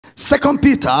2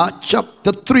 Peter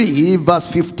chapter 3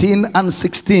 verse 15 and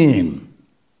 16.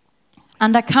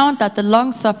 And account that the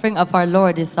long suffering of our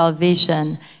Lord is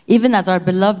salvation, even as our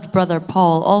beloved brother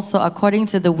Paul also according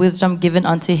to the wisdom given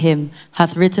unto him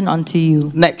hath written unto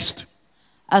you. Next.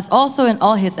 As also in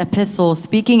all his epistles,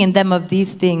 speaking in them of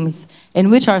these things, in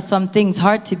which are some things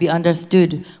hard to be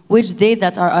understood, which they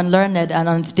that are unlearned and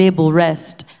unstable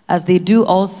wrest, as they do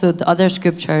also the other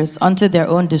scriptures, unto their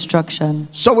own destruction.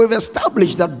 So we've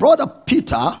established that Brother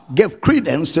Peter gave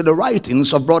credence to the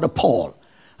writings of Brother Paul.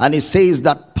 And he says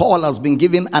that Paul has been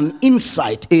given an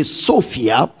insight, a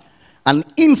Sophia, an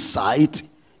insight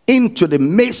into the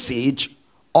message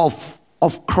of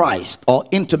Christ, or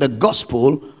into the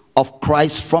gospel of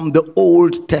Christ from the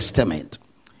Old Testament.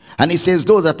 And he says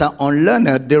those that are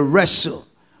unlearned, they wrestle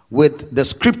with the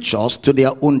scriptures to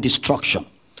their own destruction.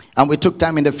 And we took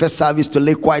time in the first service to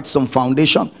lay quite some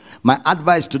foundation. My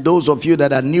advice to those of you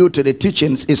that are new to the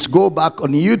teachings is go back on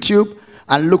YouTube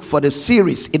and look for the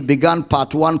series. It began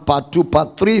part 1, part 2,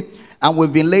 part 3, and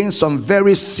we've been laying some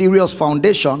very serious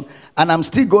foundation, and I'm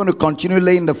still going to continue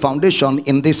laying the foundation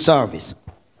in this service.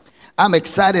 I'm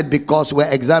excited because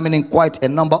we're examining quite a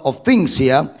number of things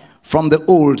here from the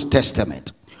Old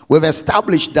Testament. We've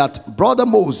established that Brother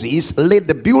Moses laid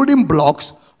the building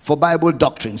blocks for Bible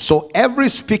doctrine. So every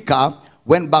speaker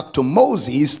went back to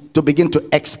Moses to begin to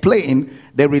explain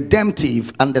the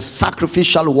redemptive and the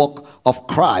sacrificial work of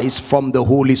Christ from the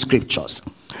Holy Scriptures.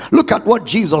 Look at what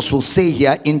Jesus will say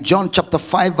here in John chapter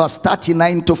 5 verse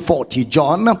 39 to 40.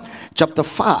 John chapter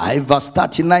 5 verse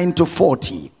 39 to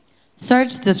 40.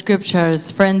 Search the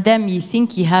scriptures, for in them ye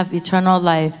think ye have eternal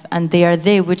life, and they are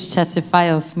they which testify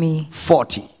of me.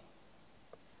 40.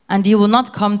 And ye will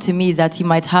not come to me that ye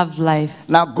might have life.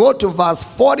 Now go to verse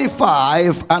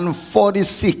 45 and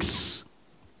 46.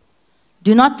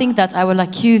 Do not think that I will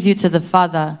accuse you to the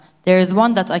Father. There is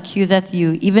one that accuseth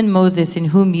you, even Moses, in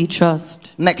whom ye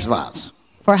trust. Next verse.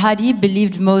 For had ye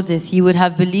believed Moses, ye would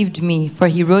have believed me, for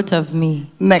he wrote of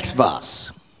me. Next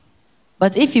verse.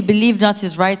 But if you believe not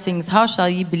his writings, how shall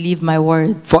ye believe my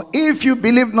words? For if you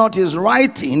believe not his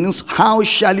writings, how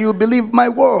shall you believe my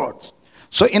words?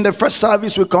 So in the first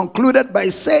service, we concluded by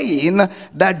saying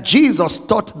that Jesus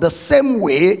taught the same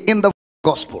way in the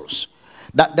Gospels.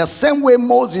 That the same way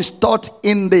Moses taught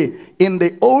in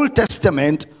the Old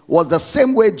Testament was the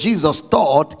same way Jesus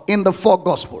taught in the 4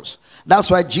 Gospels.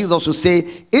 That's why Jesus would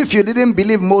say, if you didn't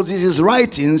believe Moses'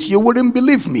 writings, you wouldn't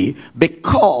believe me,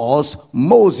 because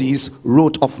Moses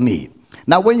wrote of me.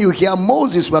 Now when you hear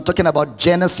Moses, we're talking about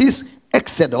Genesis,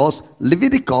 Exodus,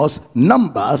 Leviticus,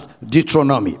 Numbers,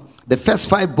 Deuteronomy. The first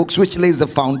 5 books which lays the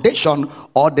foundation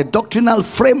or the doctrinal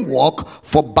framework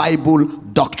for Bible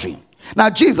doctrine. Now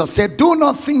Jesus said, do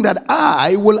not think that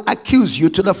I will accuse you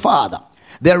to the Father.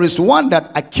 There is one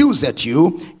that accuseth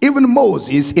you, even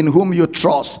Moses, in whom you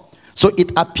trust. So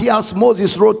it appears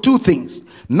Moses wrote 2 things.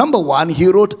 Number 1, he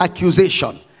wrote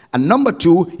accusation. And number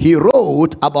 2, he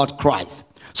wrote about Christ.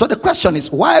 So the question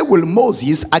is, why will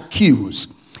Moses accuse?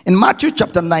 In Matthew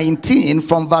chapter 19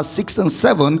 from verse 6 and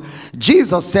 7,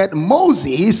 Jesus said,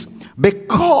 Moses,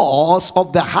 because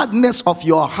of the hardness of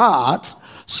your hearts,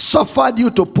 suffered you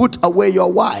to put away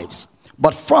your wives.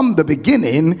 But from the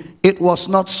beginning, it was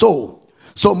not so.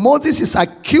 So Moses is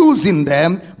accusing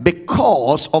them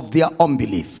because of their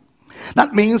unbelief.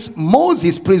 That means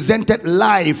Moses presented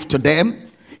life to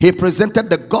them. He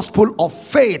presented the gospel of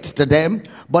faith to them,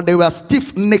 but they were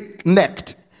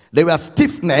stiff-necked. They were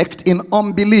stiff-necked in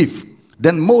unbelief.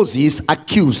 Then Moses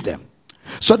accused them.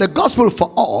 So the gospel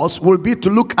for us will be to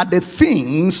look at the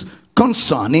things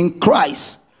concerning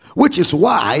Christ, which is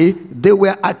why they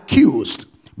were accused,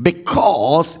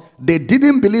 because they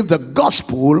didn't believe the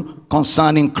gospel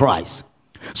concerning Christ.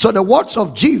 So the words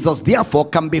of Jesus therefore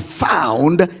can be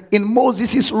found in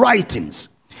Moses' writings.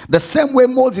 The same way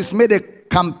Moses made a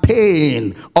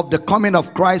campaign of the coming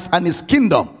of Christ and his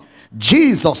kingdom,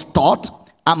 Jesus taught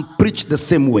and preached the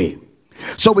same way.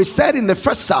 So we said in the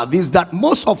first service that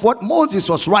most of what Moses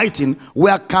was writing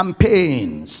were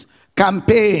campaigns.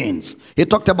 Campaigns. He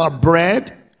talked about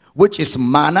bread, which is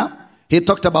manna. He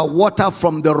talked about water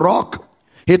from the rock.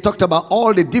 He talked about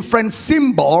all the different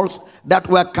symbols that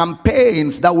were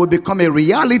campaigns that will become a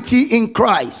reality in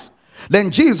Christ. Then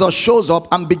Jesus shows up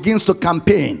and begins to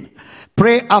campaign.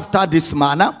 Pray after this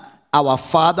manner, our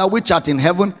Father which art in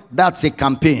heaven. That's a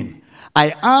campaign.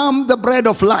 I am the bread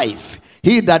of life.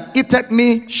 He that eateth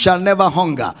me shall never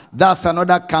hunger. That's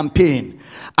another campaign.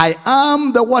 I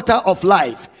am the water of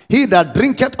life. He that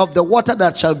drinketh of the water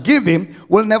that shall give him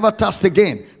will never thirst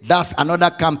again. That's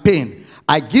another campaign.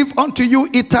 I give unto you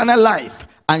eternal life,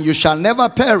 and you shall never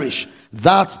perish.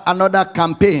 That's another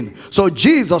campaign. So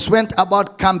Jesus went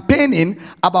about campaigning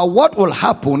about what will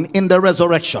happen in the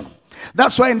resurrection.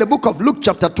 That's why in the book of Luke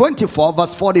chapter 24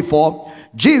 verse 44,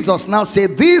 Jesus now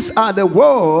said, these are the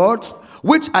words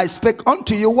which I spake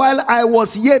unto you while I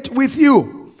was yet with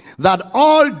you, that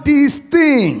all these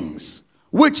things,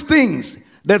 which things?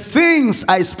 The things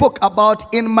I spoke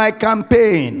about in my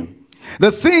campaign.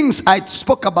 The things I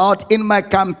spoke about in my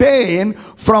campaign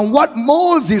from what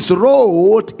Moses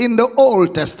wrote in the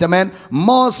Old Testament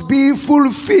must be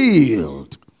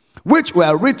fulfilled, which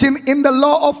were written in the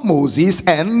law of Moses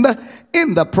and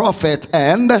in the prophet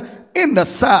and in the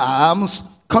Psalms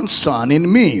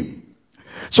concerning me.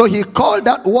 So he called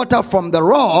that water from the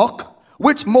rock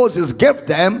which Moses gave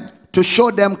them to show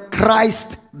them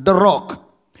Christ the rock.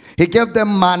 He gave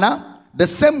them manna, the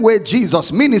same way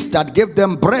Jesus ministered, gave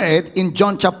them bread in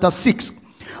John chapter 6.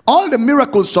 All the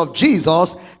miracles of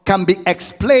Jesus can be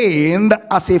explained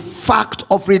as a fact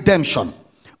of redemption.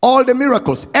 All the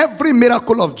miracles, every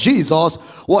miracle of Jesus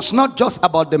was not just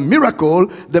about the miracle.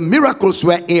 The miracles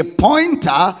were a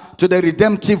pointer to the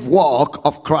redemptive work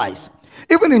of Christ.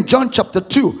 Even in John chapter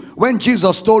 2, when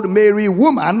Jesus told Mary,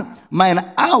 woman, mine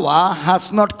hour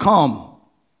has not come.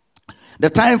 The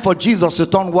time for Jesus to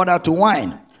turn water to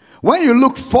wine. When you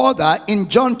look further in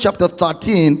John chapter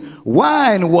 13,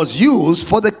 wine was used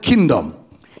for the kingdom.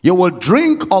 You will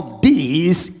drink of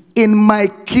this in my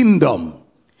kingdom.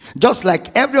 Just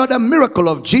like every other miracle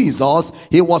of Jesus,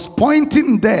 he was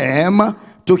pointing them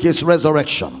to his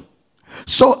resurrection.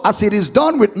 So as it is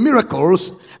done with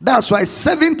miracles, that's why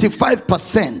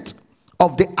 75%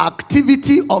 of the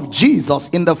activity of Jesus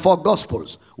in the four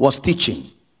gospels was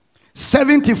teaching.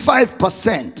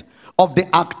 75% of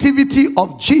the activity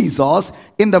of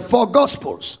Jesus in the four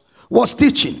gospels was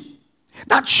teaching.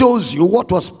 That shows you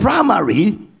what was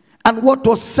primary and what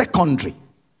was secondary.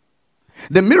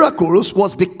 The miracles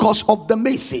was because of the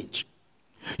message.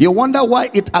 You wonder why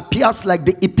it appears like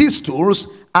the epistles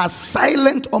are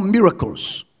silent on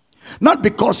miracles. Not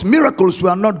because miracles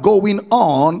were not going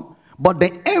on, but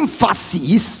the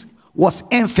emphasis was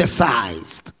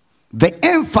emphasized. The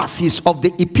emphasis of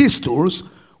the epistles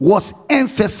was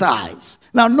emphasized.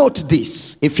 Now note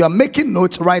this. If you're making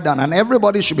notes, write down, and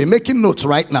everybody should be making notes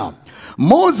right now.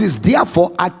 Moses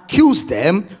therefore accused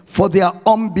them for their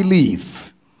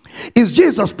unbelief. Is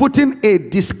Jesus putting a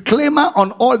disclaimer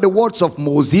on all the words of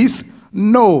Moses?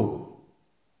 No.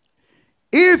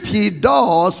 If he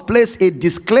does place a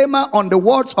disclaimer on the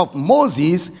words of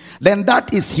Moses, then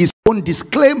that is his own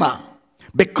disclaimer,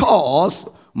 because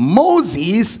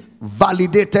Moses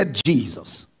validated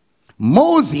Jesus.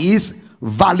 Moses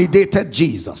validated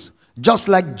Jesus. Just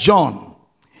like John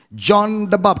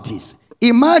the Baptist.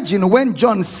 Imagine when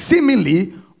John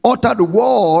seemingly uttered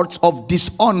words of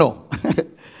dishonor.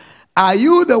 Are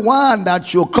you the one that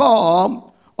should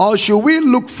come, or should we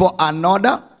look for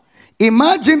another?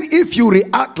 Imagine if you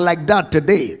react like that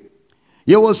today.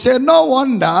 You will say, no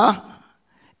wonder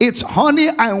it's honey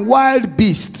and wild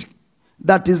beast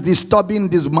that is disturbing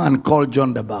this man called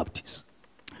John the Baptist.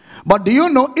 But do you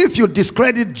know, if you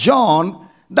discredit John,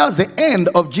 that's the end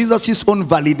of Jesus' own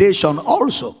validation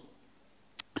also.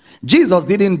 Jesus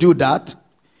didn't do that.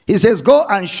 He says, go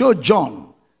and show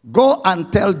John. Go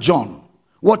and tell John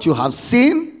what you have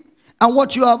seen and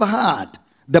what you have heard.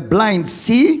 The blind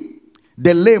see,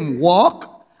 the lame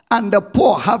walk, and the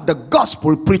poor have the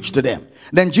gospel preached to them.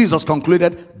 Then Jesus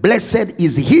concluded, blessed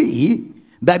is he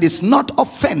that is not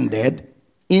offended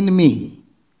in me.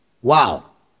 Wow.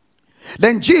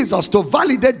 Then Jesus, to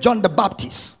validate John the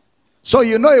Baptist, so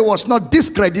you know he was not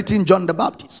discrediting John the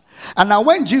Baptist. And now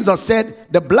when Jesus said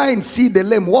the blind see, the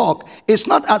lame walk, it's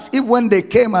not as if when they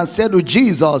came and said to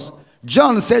Jesus,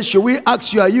 John said, should we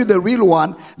ask you, are you the real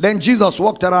one? Then Jesus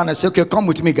walked around and said, okay, come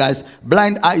with me guys,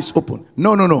 blind eyes open.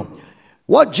 No, no, no.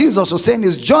 What Jesus was saying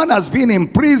is, John has been in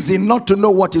prison not to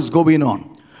know what is going on.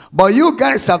 But you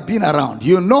guys have been around.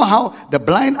 You know how the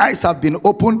blind eyes have been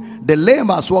opened, the lame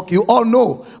has walked. You all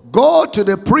know. Go to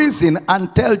the prison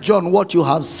and tell John what you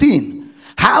have seen.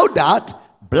 How that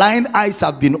blind eyes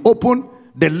have been opened,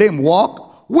 the lame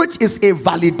walk, which is a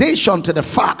validation to the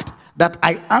fact that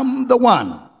I am the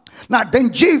one. Now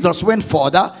then Jesus went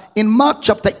further in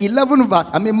Matthew 11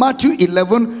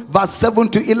 verse 7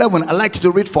 to 11. I'd like you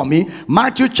to read for me.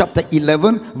 Matthew chapter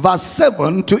 11 verse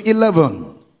 7 to 11.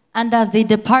 And as they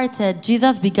departed,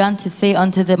 Jesus began to say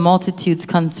unto the multitudes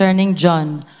concerning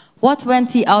John, what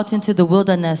went he out into the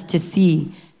wilderness to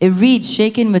see? A reed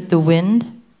shaken with the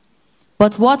wind?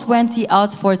 But what went he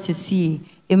out for to see?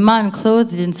 A man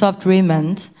clothed in soft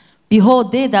raiment?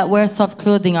 Behold, they that wear soft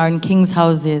clothing are in kings'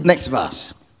 houses. Next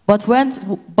verse. But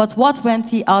what went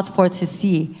he out for to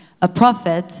see? a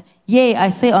prophet, yea, I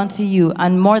say unto you,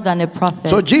 and more than a prophet.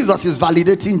 So Jesus is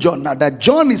validating John now, that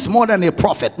John is more than a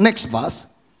prophet. Next verse.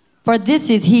 For this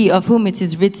is he of whom it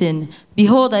is written,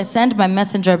 Behold, I send my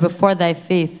messenger before thy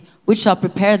face, which shall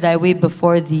prepare thy way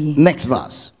before thee. Next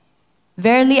verse.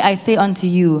 Verily I say unto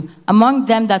you, among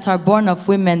them that are born of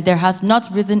women, there hath not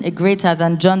risen a greater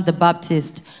than John the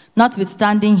Baptist.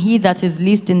 Notwithstanding, he that is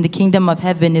least in the kingdom of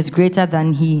heaven is greater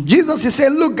than he. Jesus is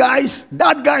saying, look guys,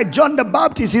 that guy John the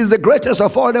Baptist is the greatest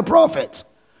of all the prophets.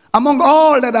 Among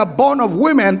all that are born of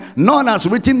women, none has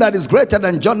written that is greater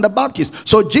than John the Baptist.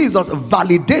 So Jesus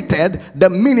validated the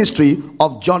ministry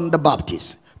of John the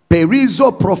Baptist.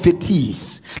 Perizo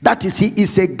prophetis. That is, he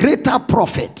is a greater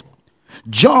prophet.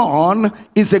 John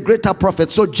is a greater prophet.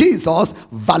 So Jesus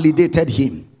validated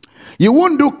him. You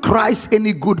won't do Christ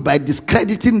any good by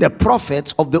discrediting the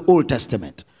prophets of the Old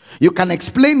Testament. You can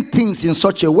explain things in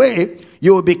such a way,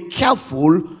 you will be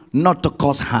careful not to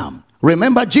cause harm.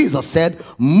 Remember, Jesus said,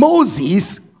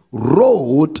 Moses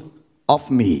wrote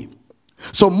of me.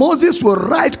 So Moses will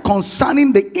write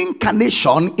concerning the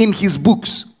incarnation in his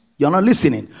books. You're not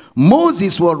listening.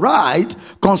 Moses will write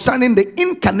concerning the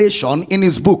incarnation in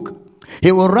his book.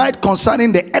 He will write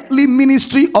concerning the earthly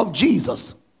ministry of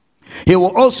Jesus. He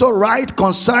will also write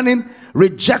concerning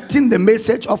rejecting the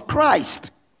message of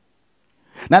Christ.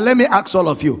 Now let me ask all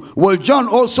of you, will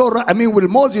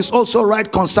Moses also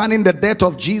write concerning the death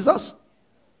of Jesus?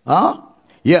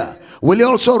 Yeah. Will he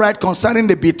also write concerning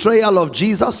the betrayal of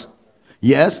Jesus?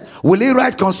 Yes. Will he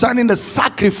write concerning the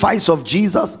sacrifice of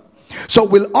Jesus? So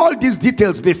will all these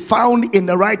details be found in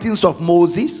the writings of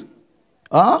Moses?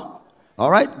 All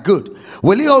right, good.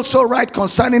 Will he also write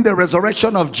concerning the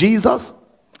resurrection of Jesus?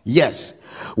 Yes.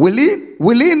 Will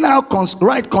he now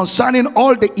write concerning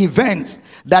all the events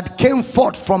that came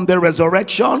forth from the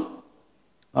resurrection?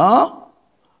 All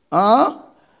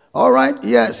right,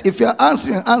 yes. If you're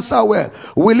answering, answer well.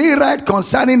 Will he write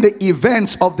concerning the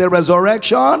events of the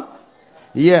resurrection?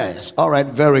 Yes. All right,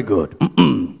 very good.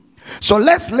 So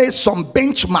let's lay some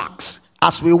benchmarks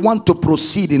as we want to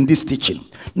proceed in this teaching.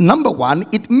 Number one,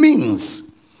 it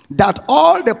means that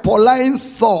all the Pauline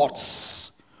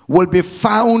thoughts will be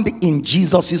found in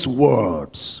Jesus's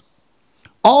words.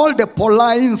 All the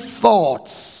Pauline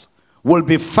thoughts will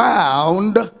be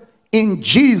found in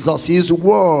Jesus's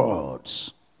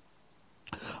words.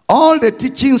 All the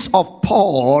teachings of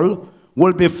Paul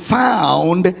will be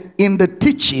found in the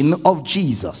teaching of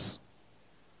Jesus.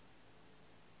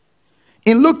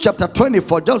 In Luke chapter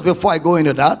 24, just before I go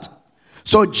into that,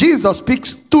 so Jesus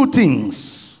speaks two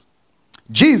things.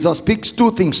 Jesus speaks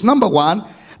two things. Number one,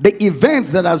 the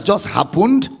events that has just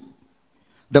happened,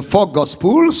 the four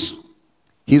gospels,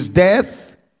 his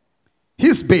death,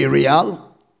 his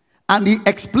burial, and he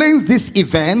explains these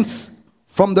events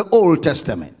from the Old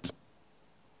Testament.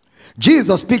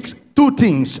 Jesus speaks two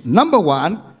things. Number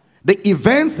one, the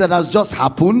events that has just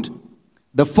happened,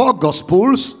 the four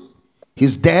gospels,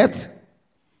 his death,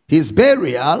 his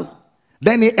burial.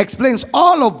 Then he explains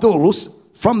all of those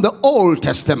from the Old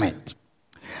Testament.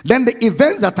 Then the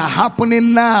events that are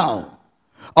happening now,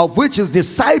 of which his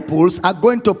disciples are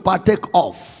going to partake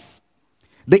of.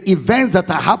 The events that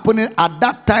are happening at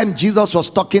that time Jesus was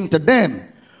talking to them,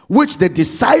 which the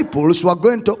disciples were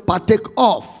going to partake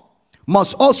of,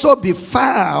 must also be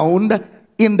found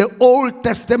in the Old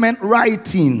Testament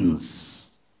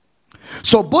writings.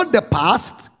 So both the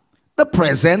past, the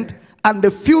present, and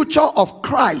the future of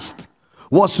Christ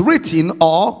was written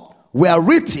or were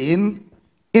written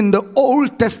in the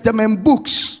Old Testament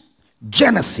books,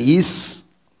 Genesis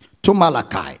to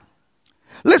Malachi.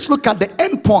 Let's look at the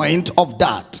end point of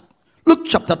that. Luke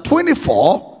chapter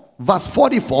 24, verse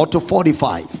 44 to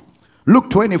 45. Luke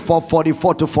 24,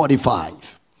 44 to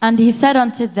 45. And he said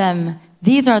unto them,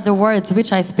 These are the words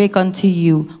which I spake unto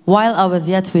you while I was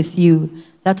yet with you,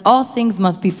 that all things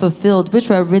must be fulfilled which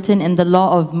were written in the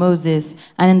law of Moses,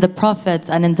 and in the prophets,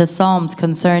 and in the Psalms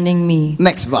concerning me.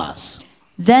 Next verse.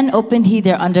 Then opened he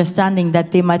their understanding,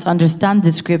 that they might understand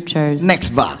the scriptures. Next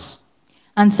verse.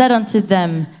 And said unto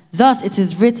them, Thus it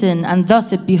is written, and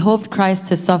thus it behoved Christ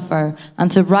to suffer,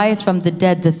 and to rise from the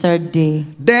dead the third day.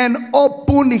 Then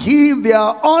opened he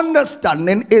their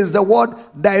understanding, is the word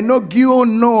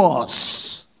dinogionos.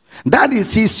 That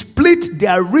is, he split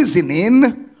their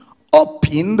reasoning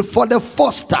opened for the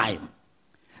first time,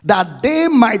 that they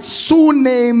might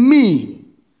sunne me.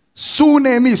 So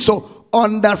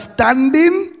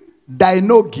understanding,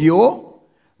 dinogio,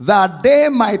 that they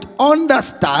might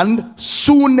understand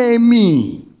sunne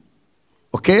me.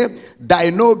 Okay,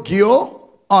 dinogio,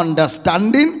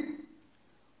 understanding,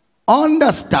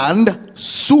 understand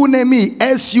sunne me,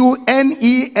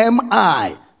 sunemi,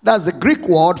 That's the Greek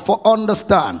word for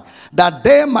understand. That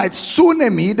they might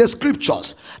sunemi the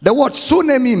scriptures. The word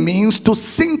sunemi means to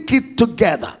sync it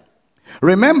together.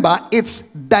 Remember, it's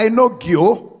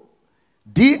dinogeo,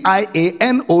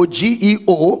 D-I-A-N-O-G-E-O.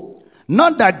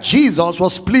 Not that Jesus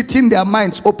was splitting their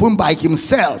minds open by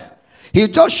himself. He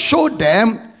just showed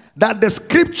them that the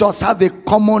scriptures have a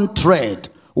common thread.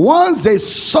 Once they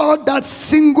saw that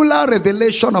singular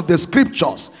revelation of the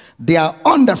scriptures, their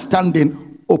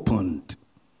understanding opened.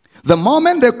 The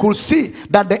moment they could see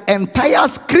that the entire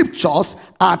scriptures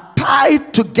are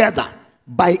tied together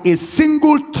by a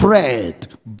single thread,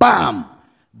 bam,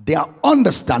 their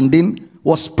understanding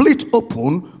was split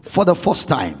open for the first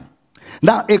time.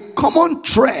 Now, a common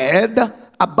thread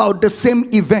about the same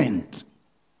event,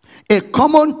 a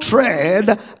common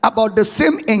thread about the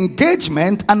same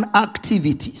engagement and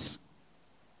activities.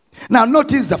 Now,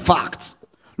 notice the facts.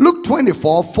 Luke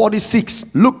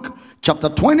 24:46. Luke chapter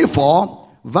 24.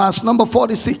 Verse number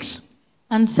 46.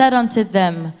 And said unto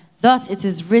them, thus it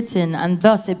is written, and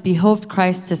thus it behoved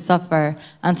Christ to suffer,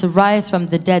 and to rise from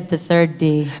the dead the third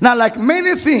day. Now, like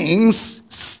many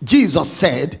things Jesus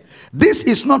said, this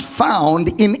is not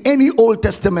found in any Old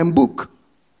Testament book.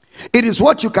 It is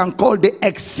what you can call the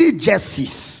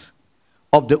exegesis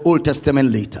of the Old Testament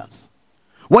letters.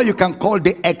 What you can call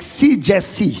the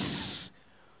exegesis,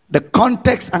 the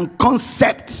context and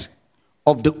concept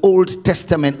of the Old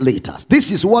Testament letters. This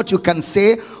is what you can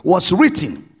say was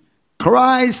written.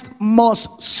 Christ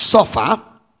must suffer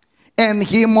and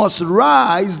he must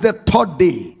rise the third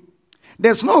day.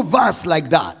 There's no verse like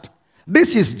that.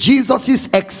 This is Jesus's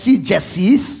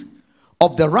exegesis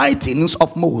of the writings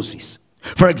of Moses.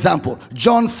 For example,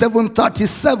 John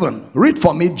 7:37. Read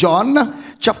for me, John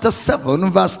chapter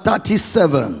 7 verse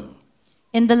 37.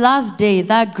 In the last day,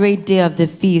 that great day of the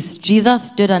feast, Jesus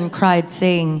stood and cried,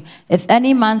 saying, if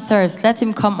any man thirst, let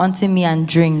him come unto me and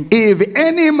drink. If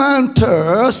any man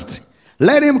thirst,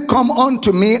 let him come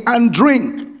unto me and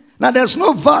drink. Now, there's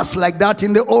no verse like that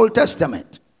in the Old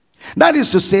Testament. That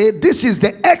is to say, this is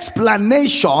the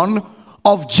explanation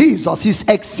of Jesus, his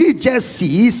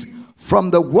exegesis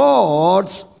from the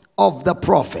words of the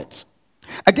prophets.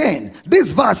 Again,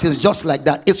 this verse is just like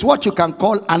that. It's what you can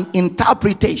call an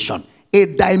interpretation. A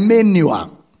daimenia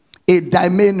in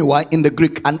the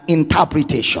Greek, an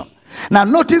interpretation. Now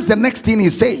notice the next thing he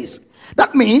says.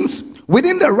 That means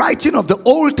within the writing of the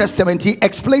Old Testament, he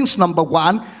explains, number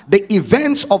one, the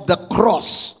events of the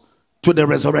cross to the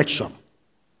resurrection.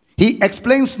 He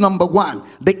explains, number one,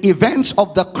 the events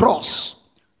of the cross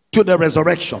to the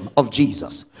resurrection of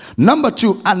Jesus. Number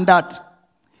two,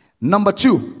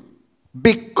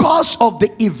 because of the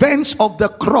events of the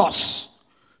cross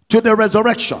to the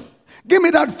resurrection. Give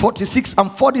me that 46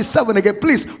 and 47 again.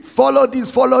 Please follow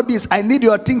this. I need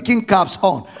your thinking caps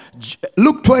on.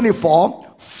 Luke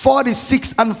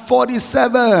 24:46 and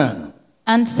 47.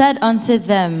 And said unto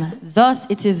them, thus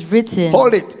it is written.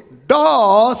 Hold it.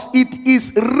 Thus it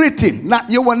is written. Now,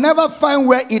 you will never find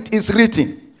where it is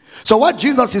written. So what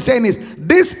Jesus is saying is,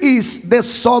 this is the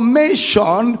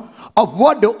summation of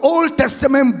what the Old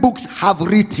Testament books have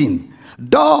written.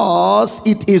 Thus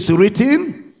it is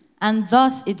written. And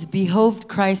thus it behoved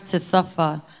Christ to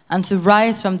suffer, and to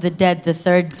rise from the dead the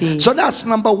third day. So that's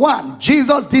number one.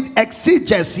 Jesus did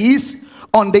exegesis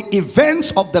on the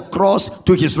events of the cross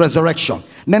to his resurrection.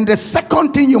 Then the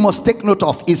second thing you must take note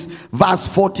of is verse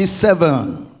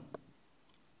 47.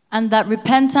 And that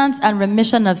repentance and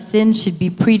remission of sins should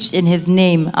be preached in his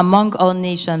name among all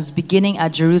nations, beginning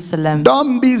at Jerusalem.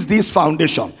 Don't miss this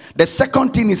foundation. The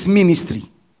second thing is ministry.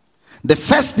 The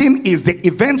first thing is the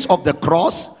events of the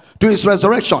cross to his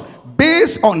resurrection.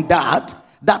 Based on that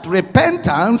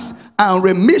repentance and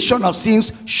remission of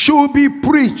sins should be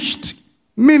preached,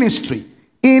 ministry,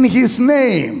 in his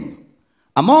name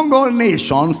among all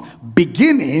nations,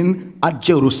 beginning at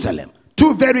Jerusalem.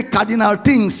 Two very cardinal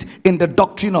things in the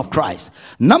doctrine of Christ.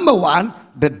 Number one,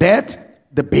 the death,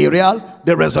 the burial,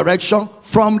 the resurrection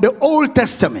from the Old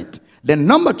Testament. Then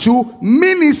number two,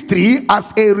 ministry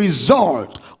as a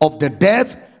result of the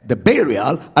death, the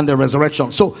burial, and the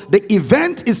resurrection. So the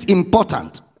event is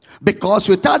important, because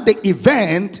without the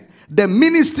event, the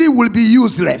ministry will be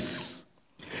useless.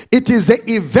 It is the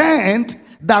event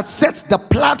that sets the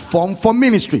platform for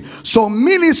ministry. So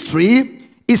ministry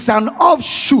is an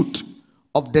offshoot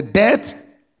of the death,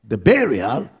 the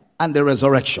burial, and the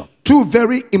resurrection. Two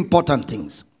very important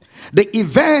things. The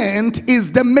event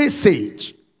is the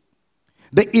message.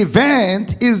 The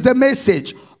event is the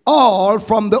message. All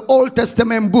from the Old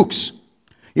Testament books.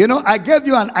 You know, I gave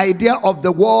you an idea of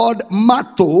the word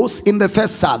matos in the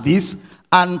first service,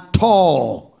 and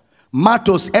tor.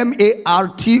 Matos,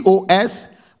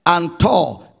 M-A-R-T-O-S, and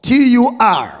tor,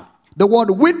 W-I-T-U-R, the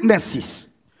word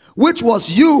witnesses, which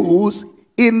was used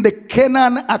in the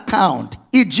Canaan account,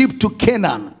 Egypt to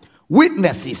Canaan.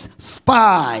 Witnesses,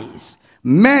 spies,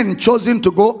 men chosen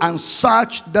to go and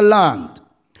search the land.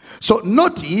 So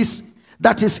notice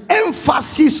that his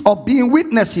emphasis of being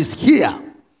witnesses here.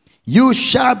 You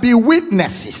shall be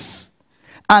witnesses.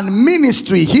 And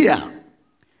ministry here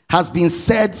has been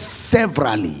said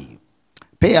severally.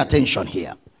 Pay attention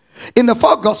here. In the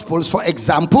four Gospels, for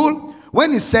example,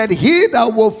 when he said, he that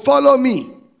will follow me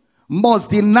must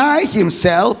deny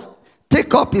himself,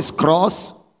 take up his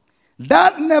cross,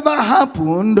 that never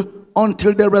happened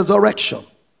until the resurrection.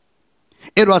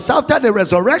 It was after the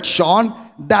resurrection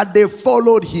that they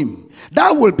followed him.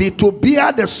 That will be to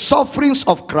bear the sufferings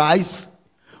of Christ,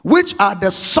 which are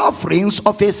the sufferings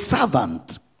of a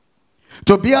servant.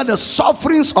 To bear the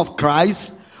sufferings of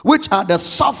Christ, which are the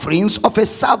sufferings of a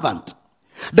servant.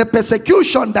 The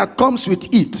persecution that comes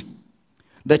with it.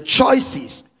 The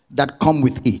choices that come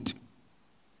with it.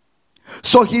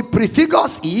 So he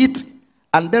prefigures it,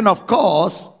 and then of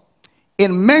course,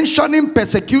 in mentioning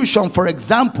persecution, for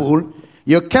example,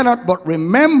 you cannot but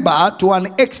remember to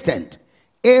an extent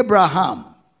Abraham,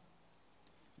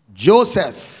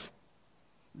 Joseph,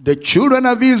 the children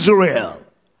of Israel,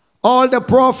 all the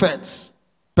prophets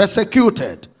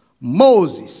persecuted,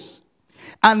 Moses,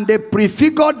 and they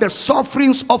prefigured the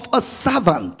sufferings of a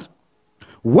servant,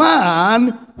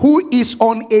 one who is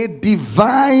on a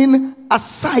divine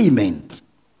assignment,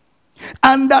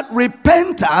 and that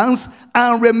repentance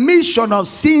and remission of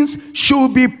sins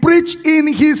should be preached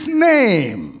in his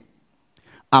name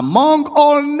among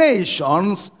all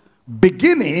nations,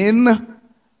 beginning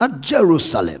at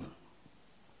Jerusalem.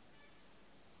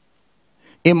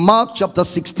 In Mark chapter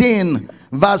 16,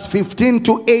 verse 15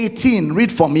 to 18,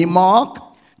 read for me, Mark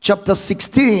chapter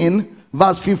 16,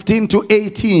 verse 15 to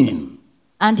 18.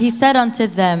 And he said unto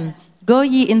them, go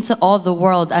ye into all the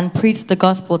world and preach the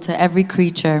gospel to every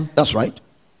creature. That's right.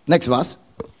 Next verse.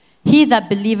 He that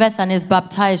believeth and is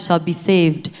baptized shall be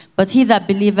saved, but he that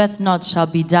believeth not shall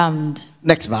be damned.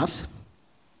 Next verse.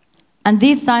 And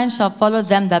these signs shall follow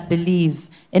them that believe.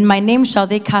 In my name shall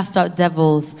they cast out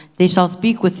devils. They shall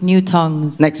speak with new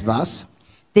tongues. Next verse.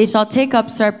 They shall take up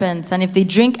serpents, and if they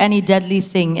drink any deadly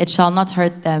thing, it shall not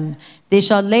hurt them. They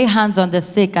shall lay hands on the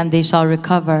sick, and they shall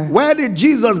recover. Where did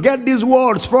Jesus get these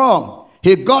words from?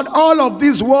 He got all of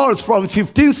these words from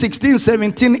 15, 16,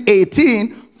 17,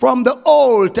 18 from the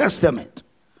Old Testament.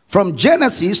 From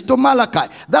Genesis to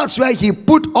Malachi. That's where he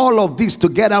put all of this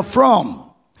together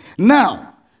from.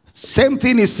 Now, same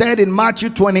thing is said in Matthew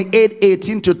 28,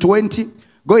 18 to 20.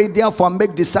 Go ye therefore and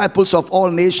make disciples of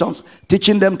all nations,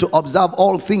 teaching them to observe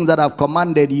all things that I've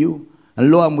commanded you.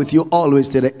 And lo, I'm with you always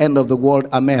to the end of the world.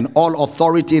 Amen. All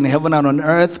authority in heaven and on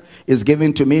earth is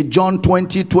given to me. John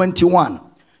 20, 21.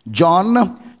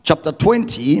 John chapter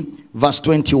 20, verse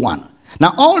 21.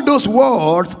 Now all those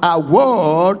words are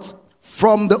words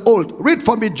from the old. Read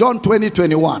for me John 20,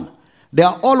 21. They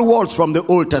are all words from the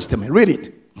Old Testament. Read it.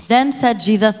 Then said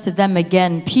Jesus to them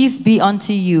again, peace be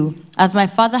unto you. As my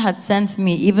Father had sent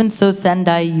me, even so send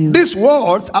I you. These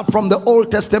words are from the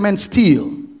Old Testament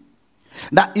still.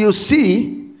 That you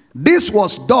see, this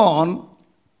was done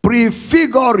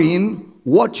prefiguring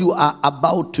what you are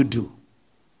about to do.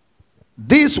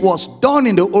 This was done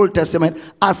in the Old Testament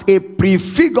as a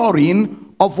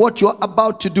prefiguring of what you're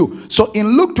about to do. So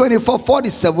in Luke 24,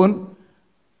 47,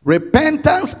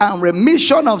 repentance and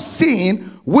remission of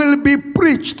sin will be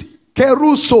preached.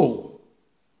 Keruso.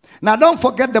 Now don't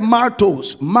forget the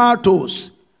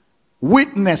martos,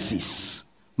 witnesses,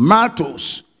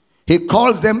 martos. He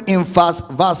calls them in verse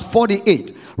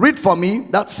 48. Read for me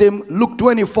that same Luke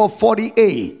 24,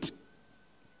 48.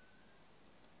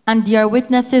 And ye are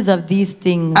witnesses of these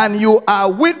things. And you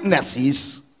are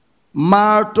witnesses,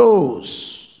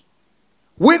 martos,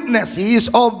 witnesses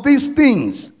of these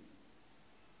things.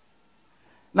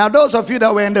 Now those of you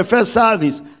that were in the first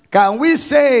service, can we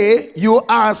say you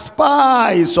are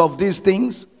spies of these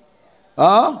things?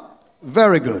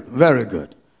 Very good, very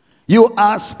good. You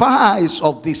are spies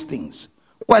of these things.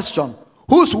 Question,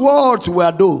 whose words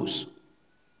were those?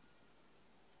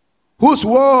 Whose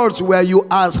words were you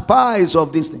are spies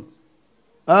of these things?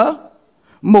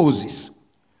 Moses.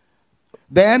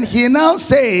 Then he now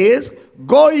says,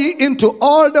 go ye into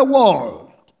all the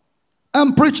world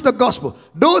and preach the gospel.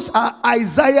 Those are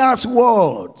Isaiah's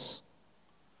words.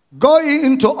 Go ye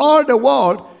into all the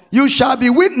world, you shall be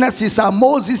witnesses, are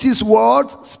Moses'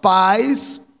 words,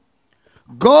 spies.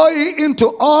 Go ye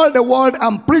into all the world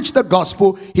and preach the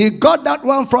gospel. He got that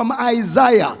one from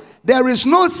Isaiah. There is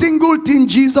no single thing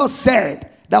Jesus said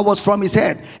that was from his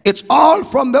head. It's all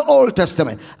from the Old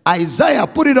Testament. Isaiah,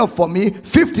 put it up for me,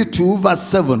 52 verse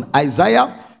 7.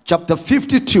 Isaiah chapter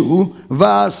 52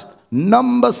 verse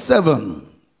number 7.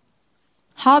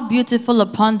 How beautiful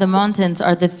upon the mountains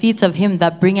are the feet of him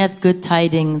that bringeth good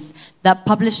tidings, that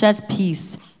publisheth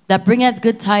peace, that bringeth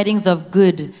good tidings of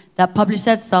good, that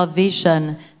publisheth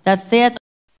salvation, that saith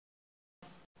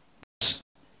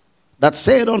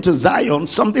unto Zion,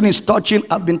 something is touching.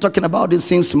 I've been talking about this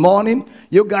since morning.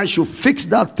 You guys should fix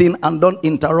that thing and don't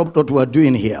interrupt what we're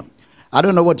doing here. I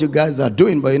don't know what you guys are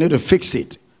doing, but you need to fix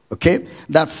it. Okay?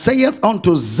 That saith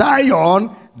unto Zion,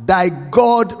 thy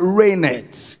God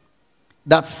reigneth.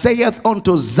 That saith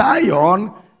unto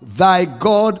Zion, thy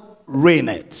God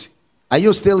reigneth. Are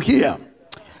you still here?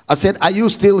 I said, are you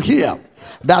still here?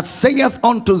 That saith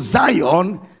unto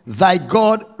Zion, thy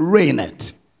God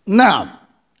reigneth. Now,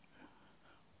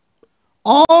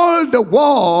 all the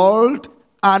world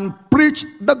and preach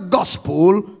the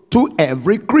gospel to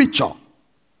every creature.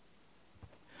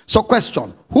 So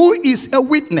question, who is a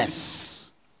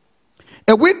witness?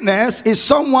 A witness is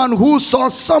someone who saw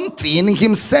something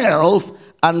himself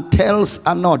and tells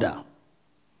another.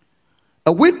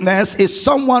 A witness is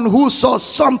someone who saw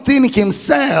something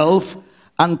himself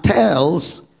and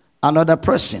tells another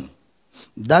person.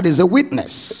 That is a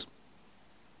witness.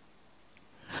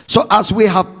 So as we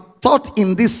have taught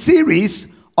in this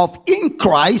series of In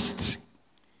Christ,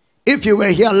 if you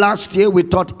were here last year, we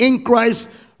taught In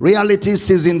Christ Reality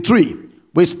Season 3.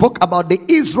 We spoke about the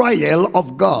Israel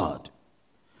of God.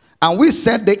 And we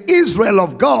said the Israel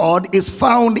of God is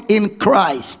found in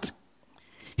Christ.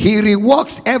 He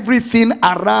reworks everything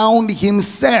around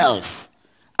himself.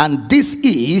 And this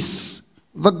is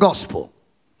the gospel.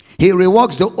 He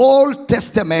reworks the Old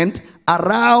Testament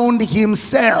around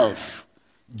himself.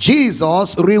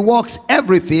 Jesus reworks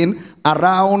everything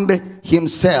around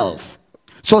himself.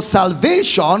 So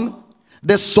salvation,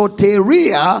 the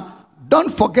soteria,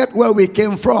 don't forget where we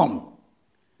came from.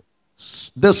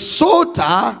 The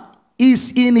soter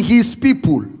is in his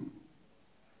people.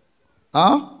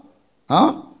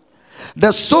 The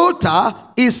soter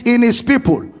is in his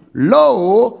people.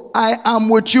 Lo, I am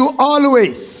with you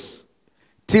always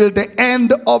till the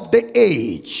end of the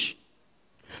age.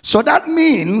 So that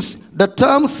means the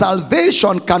term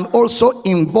salvation can also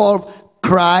involve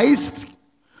Christ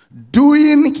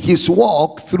doing his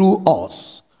work through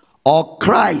us, or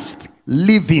Christ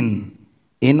living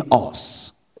in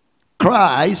us.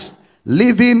 Christ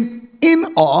living in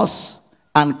us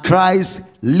and Christ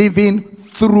living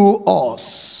through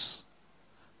us.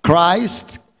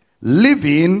 Christ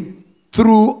living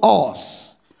through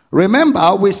us.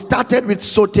 Remember, we started with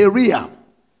soteria.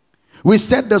 We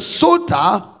said the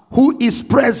soter who is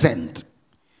present,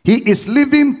 he is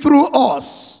living through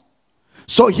us.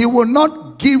 So he will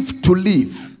not give to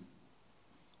live.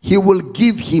 He will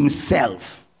give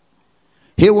himself.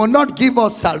 He will not give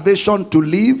us salvation to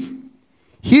live.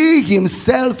 He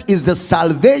himself is the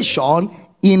salvation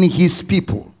in his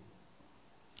people.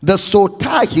 The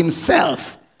soter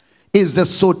himself is the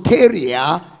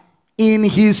soteria in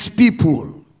his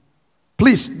people.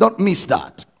 Please don't miss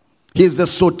that. He is the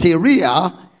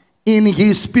soteria in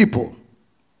his people.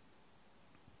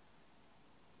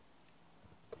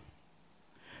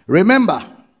 Remember,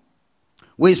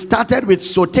 we started with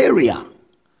soteria,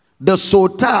 the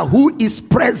soter who is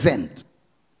present.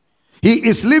 He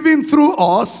is living through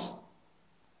us.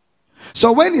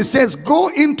 So when he says, go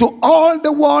into all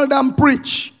the world and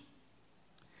preach,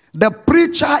 the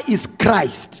preacher is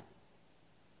Christ.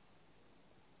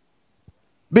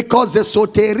 Because the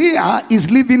soteria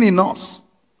is living in us.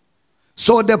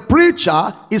 So the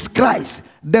preacher is Christ.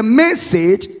 The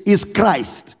message is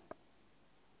Christ.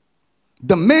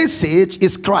 The message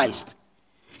is Christ.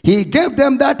 He gave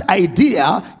them that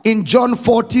idea in John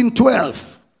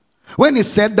 14:12. When he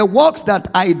said, the works that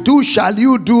I do shall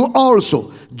you do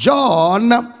also.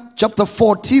 John chapter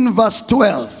 14 verse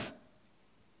 12.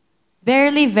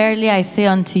 Verily, verily, I say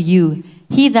unto you,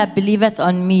 he that believeth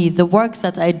on me, the works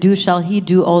that I do shall he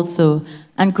do also.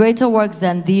 And greater works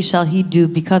than these shall he do,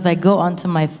 because I go unto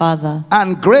my Father.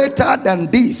 And greater than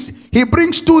this. He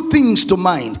brings two things to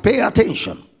mind. Pay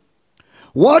attention.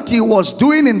 What he was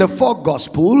doing in the four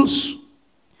Gospels,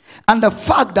 and the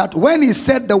fact that when he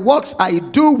said, the works I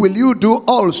do will you do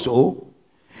also,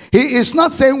 he is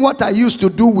not saying what I used to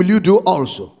do will you do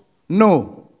also.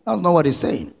 No, that's not what he's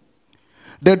saying.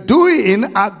 The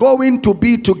doing are going to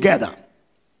be together.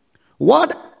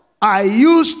 What I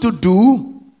used to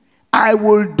do, I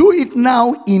will do it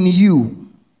now in you.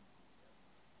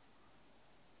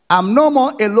 I'm no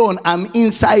more alone, I'm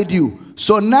inside you.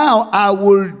 So now I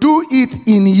will do it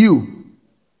in you.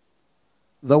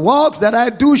 The works that I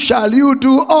do shall you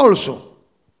do also.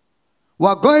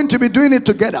 We're going to be doing it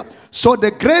together. So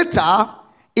the greater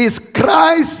is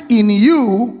Christ in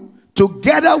you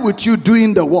together with you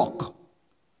doing the work.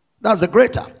 That's the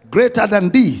greater. Greater than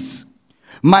this.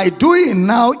 My doing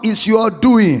now is your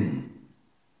doing.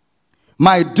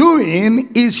 My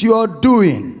doing is your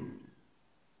doing.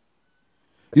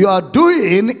 Your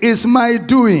doing is my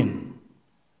doing.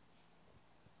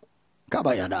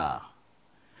 Kabayada.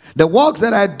 The works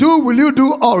that I do will you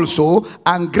do also,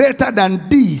 and greater than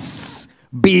this,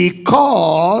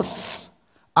 because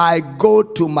I go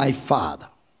to my Father.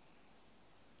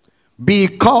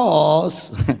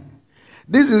 Because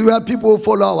this is where people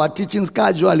follow our teachings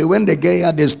casually. When they get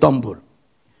here, they stumble.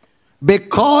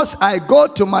 Because I go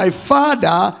to my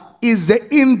Father is the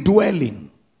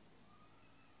indwelling.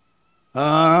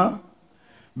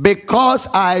 Because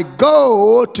I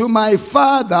go to my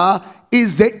Father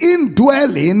is the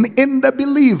indwelling in the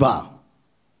believer.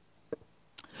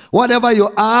 Whatever you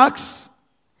ask,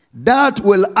 that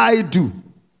will I do.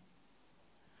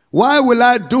 Why will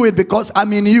I do it? Because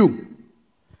I'm in you.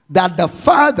 That the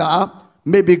Father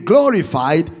may be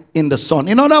glorified in the Son.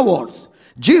 In other words,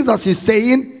 Jesus is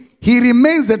saying he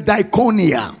remains the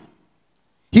diaconia.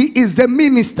 He is the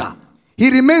minister. He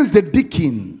remains the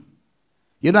deacon.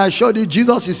 You know, I showed you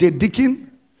Jesus is a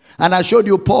deacon, and I showed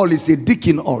you Paul is a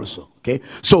deacon also. Okay,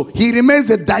 so he remains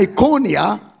the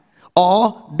diaconia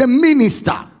or the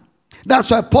minister. That's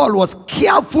why Paul was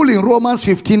careful in Romans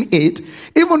 15:8,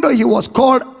 even though he was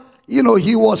called, you know,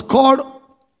 he has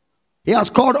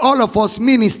called all of us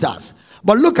ministers.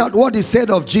 But look at what he said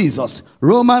of Jesus.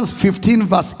 Romans 15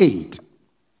 verse 8.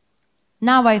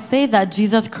 Now I say that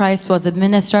Jesus Christ was a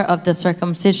minister of the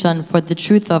circumcision for the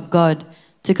truth of God,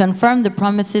 to confirm the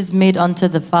promises made unto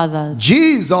the fathers.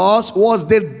 Jesus was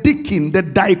the deacon, the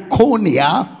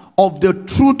diaconia of the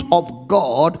truth of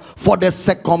God for the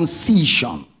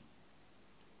circumcision.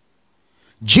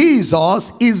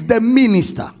 Jesus is the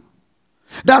minister.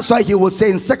 That's why he was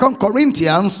saying 2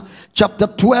 Corinthians chapter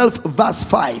 12 verse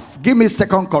 5. Give me 2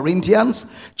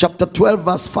 Corinthians chapter 12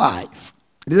 verse 5.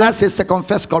 Did I say 1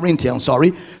 Corinthians? Sorry.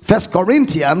 1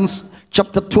 Corinthians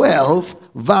chapter 12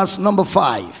 verse number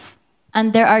 5.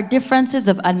 And there are differences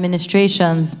of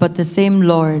administrations, but the same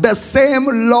Lord. The same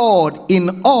Lord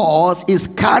in us is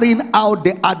carrying out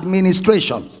the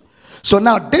administrations. So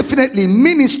now definitely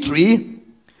ministry,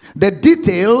 the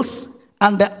details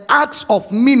and the acts of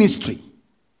ministry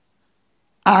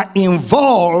are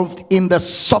involved in the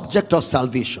subject of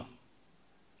salvation.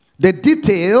 The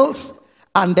details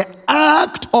and the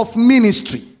act of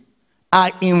ministry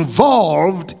are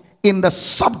involved in the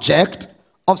subject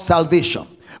of salvation.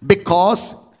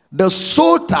 Because the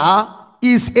soter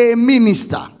is a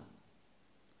minister,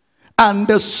 and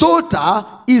the soter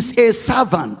is a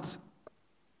servant.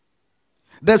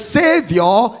 The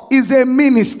Savior is a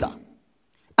minister,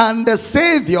 and the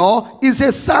Savior is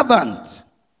a servant.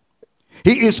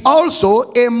 He is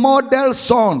also a model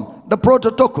son, the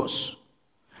prototokos,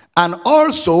 and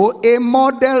also a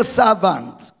model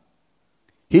servant.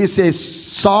 He is a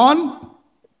son,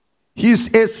 he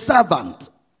is a servant.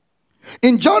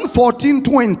 In John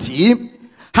 14:20,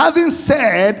 having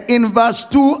said in verse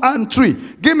 2 and 3,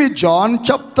 give me John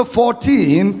chapter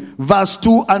 14 verse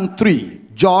 2 and 3.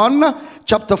 John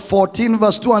chapter 14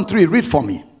 verse 2 and 3. Read for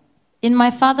me. In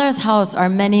my Father's house are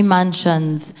many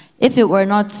mansions. If it were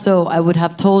not so, I would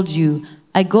have told you.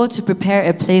 I go to prepare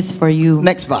a place for you.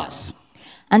 Next verse.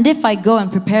 And if I go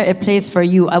and prepare a place for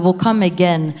you, I will come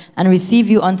again and receive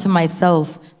you unto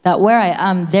myself, that where I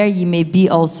am, there ye may be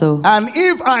also. And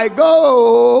if I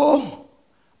go,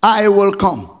 I will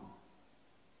come.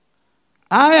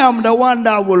 I am the one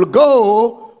that will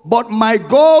go, but my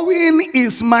going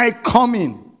is my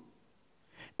coming.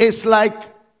 It's like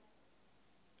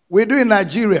we do in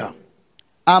Nigeria.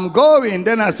 I'm going,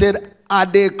 then I said, are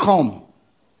they come?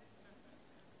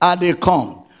 Are they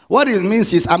come? What it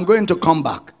means is I'm going to come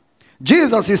back.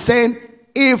 Jesus is saying,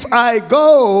 if I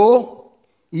go,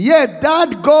 yet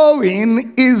that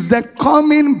going is the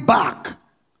coming back.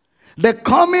 The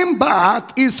coming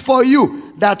back is for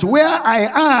you, that where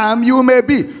I am, you may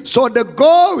be. So the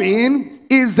going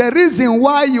is the reason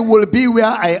why you will be where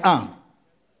I am.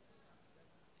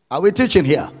 Are we teaching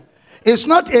here? It's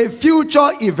not a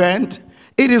future event.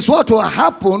 It is what will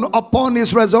happen upon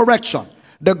his resurrection.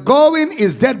 The going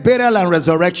is death, burial, and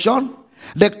resurrection.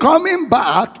 The coming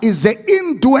back is the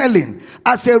indwelling.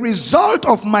 As a result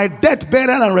of my death,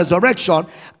 burial, and resurrection,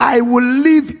 I will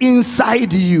live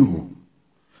inside you.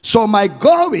 So my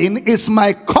going is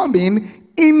my coming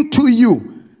into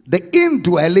you, the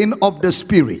indwelling of the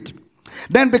Spirit.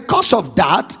 Then because of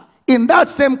that, in that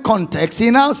same context,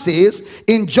 he now says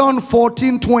in John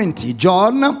 14:20,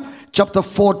 John chapter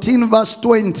 14 verse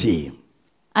 20.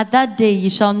 At that day ye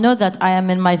shall know that I am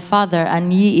in my Father,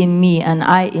 and ye in me, and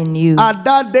I in you. At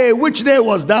that day, which day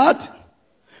was that?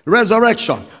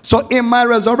 Resurrection. So in my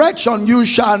resurrection, you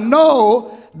shall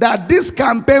know that this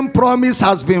campaign promise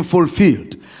has been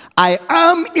fulfilled. I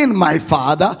am in my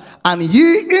Father, and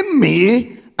ye in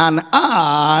me, and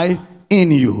I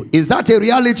in you. Is that a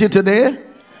reality today?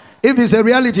 If it's a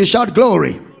reality, shout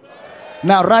glory.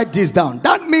 Now write this down.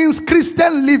 That means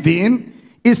Christian living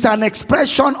is an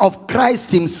expression of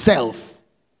Christ himself.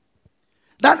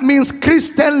 That means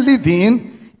Christian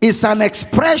living is an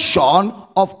expression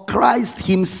of Christ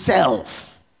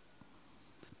himself.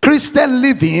 Christian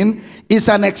living is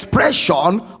an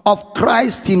expression of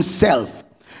Christ himself.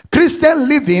 Christian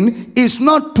living is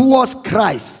not towards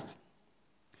Christ.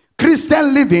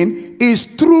 Christian living is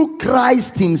through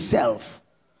Christ himself.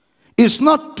 It's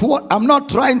not I'm not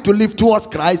trying to live towards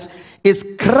Christ. It's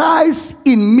Christ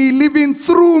in me living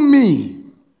through me.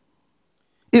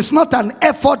 It's not an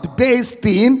effort-based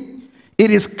thing.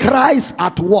 It is Christ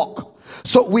at work.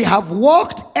 So we have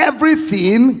walked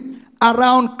everything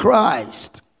around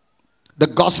Christ. The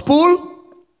gospel,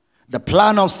 the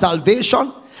plan of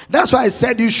salvation. That's why I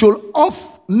said you should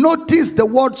notice the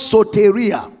word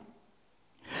soteria.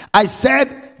 I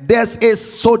said there's a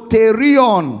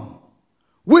soterion,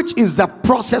 which is the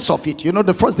process of it. You know,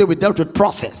 the first day we dealt with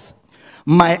process.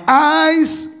 My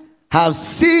eyes have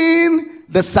seen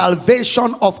the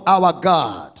salvation of our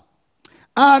God.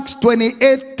 Acts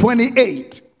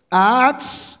 28:28.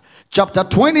 Acts chapter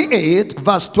 28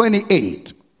 verse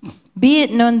 28. Be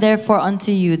it known therefore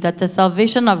unto you that the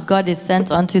salvation of God is sent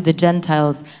unto the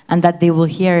Gentiles, and that they will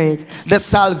hear it. The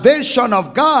salvation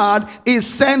of God is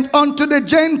sent unto the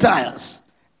Gentiles,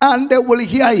 and they will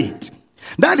hear it.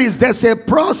 That is, there's a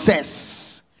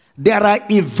process. There are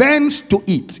events to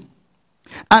it.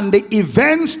 And the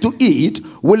events to it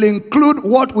will include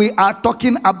what we are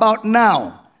talking about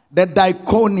now. The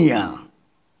diaconia.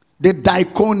 The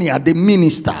diaconia, the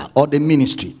minister or the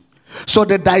ministry. So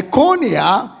the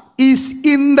diaconia is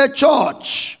in the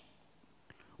church.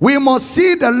 We must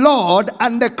see the Lord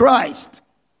and the Christ.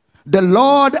 The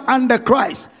Lord and the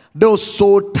Christ. The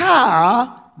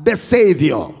Sota, the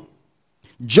Savior.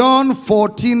 John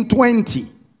 14:20.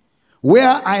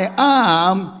 Where I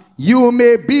am, you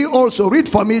may be also. Read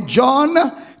for me John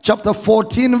chapter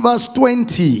 14 verse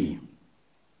 20.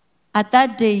 At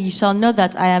that day ye shall know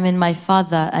that I am in my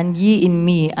Father, and ye in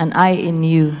me, and I in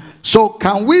you. So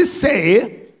can we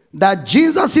say that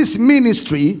Jesus'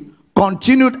 ministry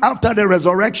continued after the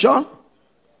resurrection?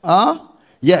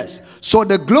 Yes. So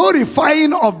the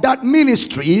glorifying of that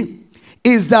ministry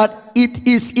is that it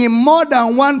is in more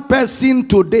than one person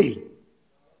today.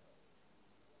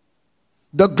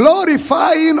 The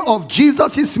glorifying of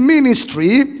Jesus'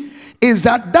 ministry is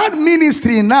that that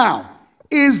ministry now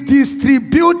is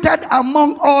distributed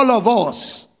among all of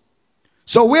us.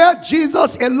 So where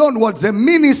Jesus alone was the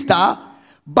minister,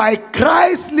 by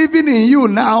Christ living in you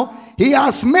now, he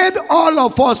has made all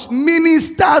of us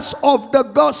ministers of the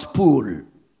gospel.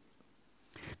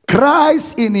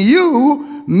 Christ in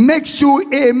you makes you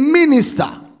a minister,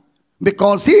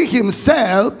 because he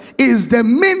himself is the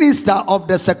minister of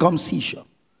the circumcision.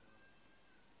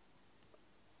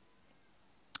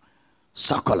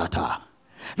 Sakolata.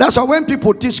 That's why when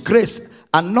people teach grace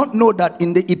and not know that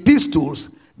in the epistles,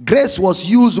 grace was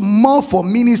used more for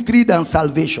ministry than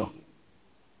salvation.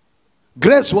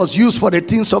 Grace was used for the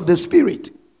things of the Spirit.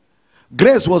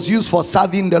 Grace was used for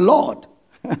serving the Lord.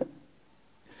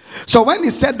 So when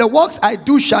he said, the works I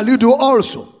do shall you do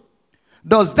also,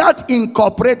 does that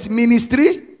incorporate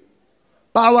ministry?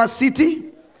 Power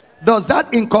City? Does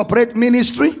that incorporate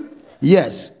ministry?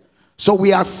 Yes. So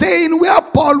we are saying where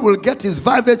Paul will get his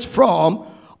verbiage from,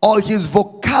 or his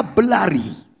vocabulary.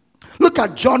 Look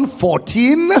at John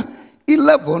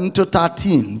 14:11 to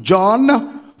 13.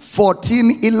 John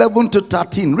 14:11 to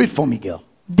 13. Read for me, girl.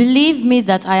 Believe me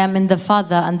that I am in the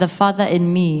Father, and the Father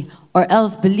in me, or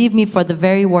else believe me for the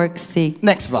very work's sake.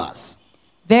 Next verse.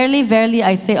 Verily, verily,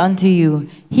 I say unto you,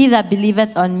 he that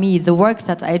believeth on me, the works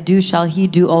that I do shall he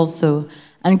do also.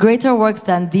 And greater works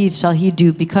than these shall he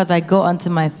do, because I go unto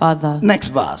my Father. Next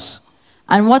verse.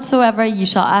 And whatsoever ye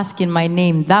shall ask in my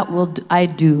name, that will I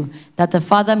do, that the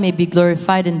Father may be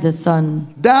glorified in the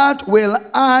Son. That will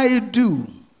I do.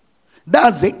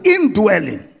 That's the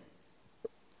indwelling.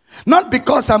 Not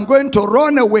because I'm going to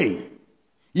run away.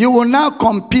 You will now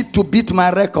compete to beat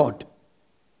my record.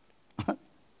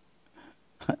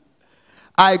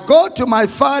 I go to my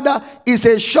Father is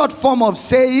a short form of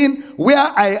saying, where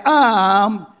I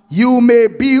am, you may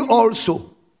be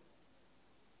also.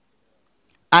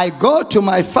 I go to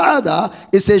my Father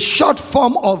is a short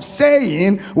form of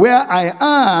saying, where I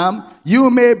am,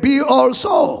 you may be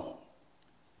also.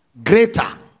 Greater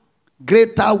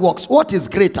works. What is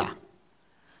greater?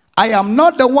 I am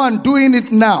not the one doing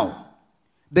it now.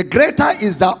 The greater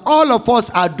is that all of us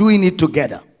are doing it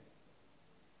together.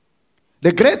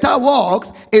 The greater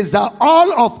works is that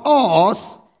all of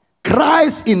us,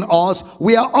 Christ in us,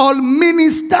 we are all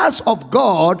ministers of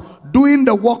God doing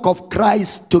the work of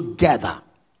Christ together.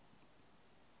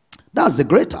 That's the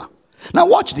greater. Now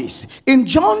watch this. In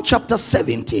John chapter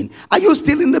 17, are you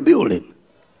still in the building?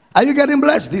 Are you getting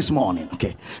blessed this morning?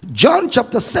 Okay. John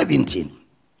chapter 17.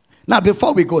 Now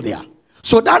before we go there.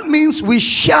 So that means we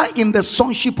share in the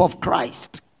sonship of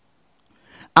Christ.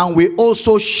 And we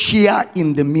also share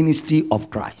in the ministry of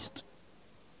Christ.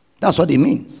 That's what it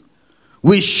means.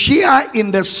 We share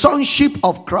in the sonship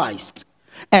of Christ.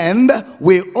 And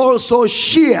we also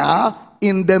share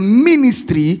in the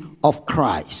ministry of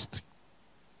Christ.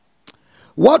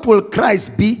 What will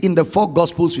Christ be in the 4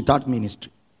 Gospels without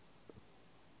ministry?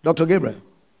 Dr. Gabriel,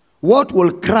 what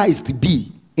will Christ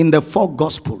be in the 4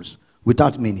 Gospels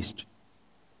without ministry?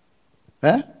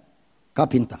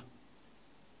 Carpenter.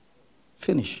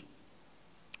 Finish.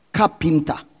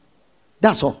 Carpenter.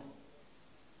 That's all.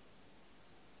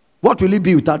 What will he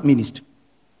be without ministry?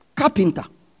 Carpenter.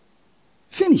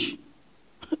 Finish.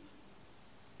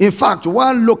 In fact,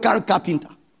 one local carpenter.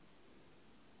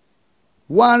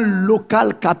 One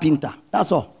local carpenter.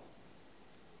 That's all.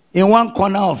 In one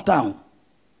corner of town.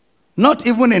 Not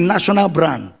even a national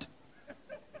brand.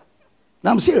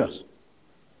 Now, I'm serious.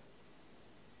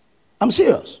 I'm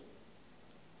serious.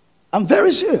 I'm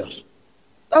very serious.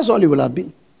 That's all he will have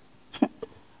been.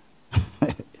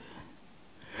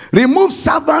 Remove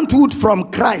servanthood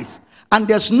from Christ, and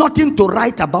there's nothing to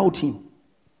write about him.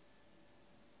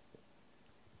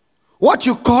 What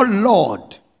you call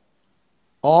Lord,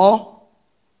 or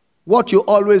what you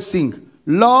always sing,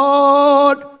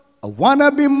 Lord, I want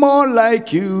to be more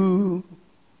like you.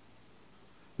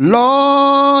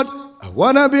 Lord, I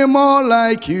want to be more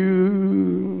like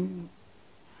you.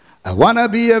 I want to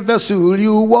be a vessel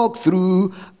you walk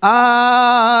through.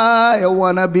 I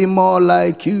want to be more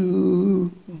like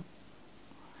you.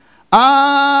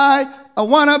 I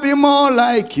want to be more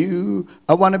like you.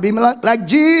 I want to be like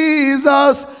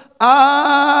Jesus.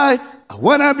 I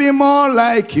want to be more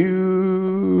like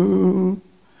you.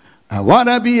 I want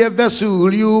to be a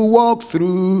vessel you walk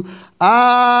through.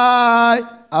 I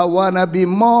want to be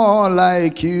more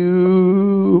like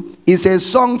you. It's a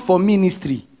song for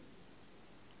ministry.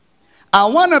 I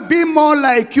want to be more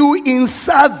like you in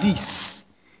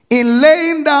service, in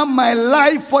laying down my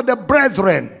life for the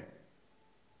brethren.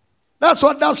 That's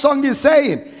what that song is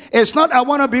saying. It's not I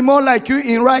want to be more like you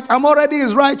in right. I'm already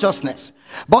in righteousness.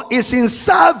 But it's in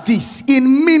service,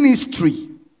 in ministry.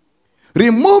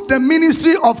 Remove the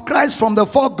ministry of Christ from the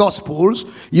 4 Gospels.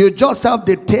 You just have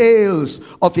the tales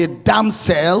of a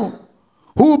damsel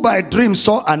who by dream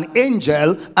saw an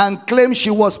angel and claimed she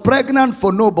was pregnant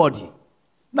for nobody.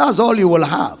 That's all you will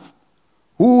have.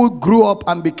 Who grew up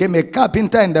and became a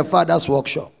carpenter in the father's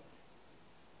workshop.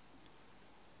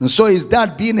 And so his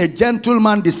dad, being a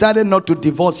gentleman, decided not to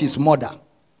divorce his mother.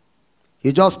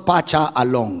 He just patched her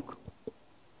along.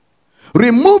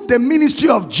 Remove the ministry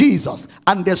of Jesus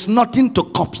and there's nothing to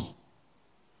copy.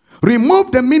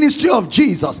 Remove the ministry of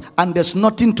Jesus and there's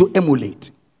nothing to emulate.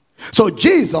 So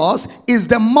Jesus is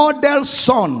the model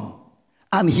son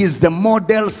and he's the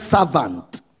model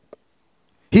servant.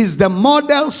 He's the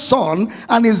model son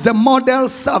and he's the model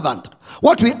servant.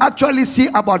 What we actually see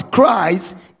about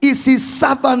Christ is his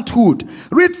servanthood.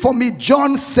 Read for me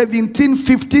John 17,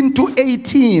 15 to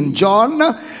 18. John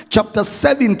chapter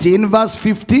 17, verse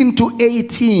 15 to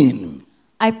 18.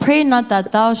 I pray not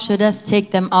that thou shouldest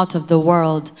take them out of the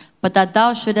world, but that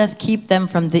thou shouldest keep them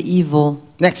from the evil.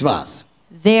 Next verse.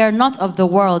 They are not of the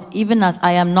world, even as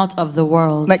I am not of the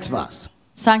world. Next verse.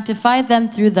 Sanctify them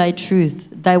through thy truth.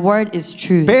 Thy word is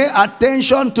truth. Pay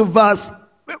attention to verse.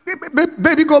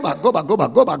 Baby, go back.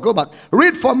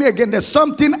 Read for me again. There's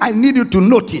something I need you to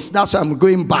notice. That's why I'm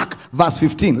going back. Verse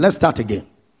 15. Let's start again.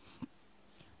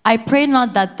 I pray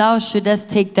not that thou shouldest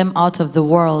take them out of the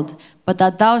world, but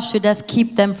that thou shouldest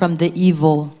keep them from the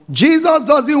evil. Jesus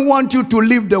doesn't want you to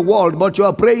leave the world, but you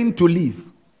are praying to leave.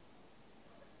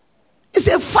 He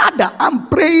said, Father, I'm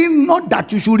praying not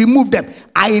that you should remove them.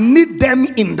 I need them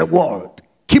in the world.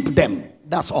 Keep them.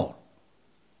 That's all.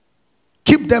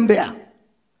 Keep them there.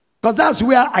 Because that's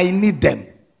where I need them.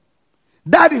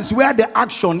 That is where the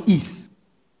action is.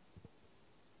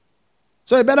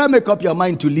 So you better make up your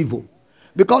mind to leave.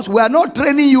 Because we are not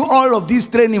training you all of this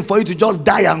training for you to just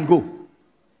die and go.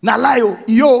 Now,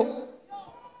 yo,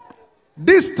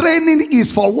 this training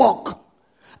is for work.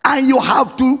 And you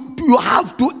have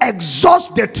to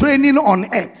exhaust the training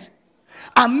on earth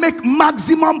and make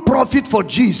maximum profit for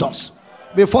Jesus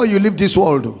before you leave this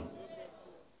world.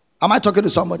 Am I talking to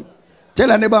somebody? Tell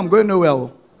a neighbor I'm going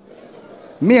nowhere.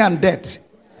 Me and death,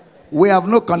 we have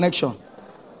no connection.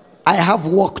 I have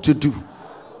work to do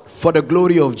for the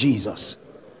glory of Jesus.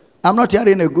 I'm not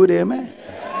hearing a good amen.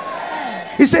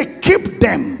 He said, keep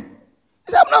them.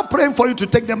 He said, I'm not praying for you to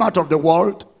take them out of the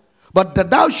world, but that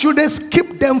thou shouldest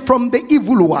keep them from the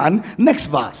evil one. Next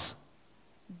verse.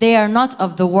 They are not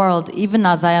of the world, even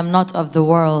as I am not of the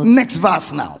world. Next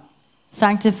verse now.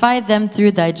 Sanctify them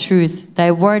through thy truth.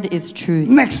 Thy word is truth.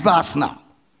 Next verse now.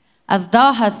 As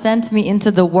thou hast sent me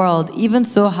into the world, even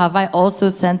so have I also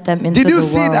sent them into the world. Did you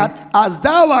see that? As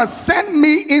thou hast sent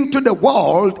me into the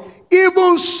world,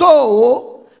 even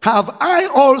so have I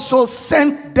also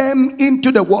sent them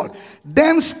into the world.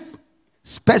 Them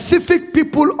specific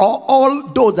people are all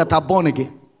those that are born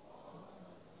again.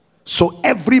 So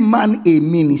every man a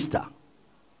minister.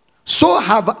 So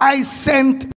have I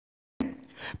sent.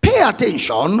 Pay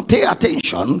attention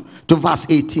to verse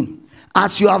 18.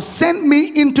 As you have sent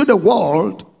me into the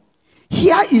world,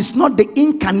 here is not the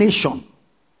incarnation.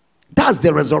 That's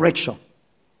the resurrection.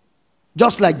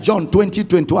 Just like John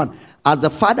 20:21. As the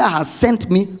Father has sent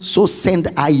me, so send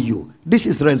I you. This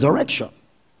is resurrection.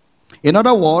 In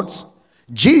other words,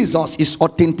 Jesus is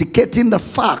authenticating the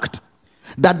fact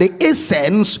that the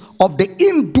essence of the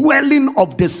indwelling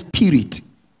of the Spirit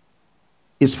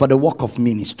is for the work of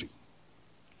ministry.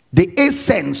 The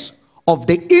essence of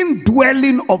the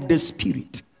indwelling of the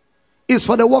Spirit is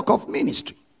for the work of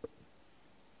ministry.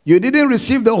 You didn't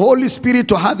receive the Holy Spirit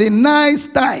to have a nice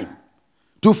time,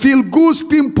 to feel goose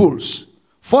pimples,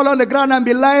 fall on the ground and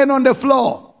be lying on the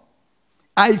floor.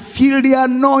 I feel the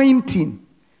anointing.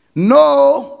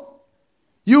 No,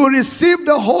 you receive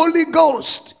the Holy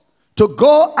Ghost to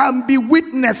go and be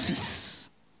witnesses.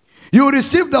 You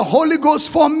receive the Holy Ghost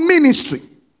for ministry.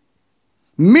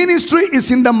 Ministry is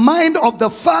in the mind of the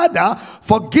Father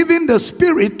for giving the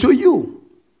Spirit to you.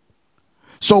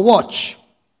 So watch.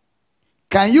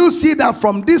 Can you see that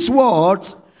from these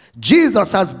words,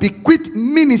 Jesus has bequeathed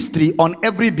ministry on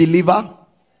every believer?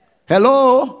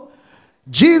 Hello?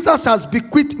 Jesus has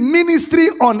bequeathed ministry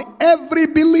on every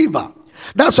believer.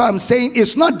 That's why I'm saying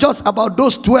it's not just about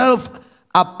those 12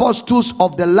 apostles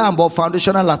of the Lamb or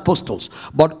foundational apostles,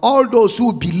 but all those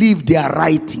who believe their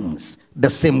writings the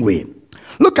same way.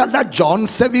 Look at that, John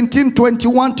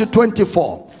 17:21 to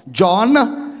 24. John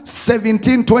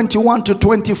 17:21 to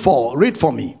 24. Read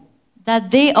for me.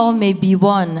 That they all may be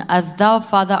one, as thou,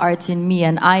 Father, art in me,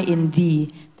 and I in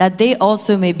thee, that they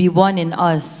also may be one in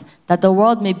us, that the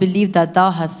world may believe that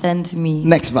thou hast sent me.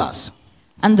 Next verse.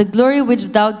 And the glory which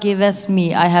thou gavest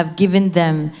me, I have given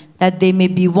them, that they may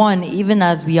be one, even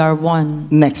as we are one.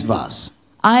 Next verse.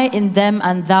 I in them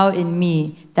and thou in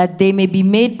me, that they may be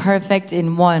made perfect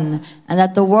in one, and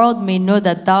that the world may know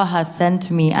that thou hast sent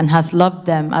me and hast loved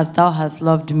them as thou hast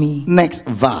loved me. Next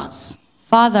verse.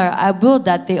 Father, I will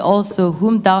that they also,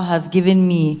 whom thou hast given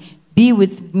me, be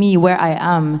with me where I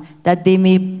am, that they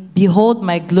may behold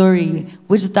my glory,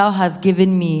 which thou hast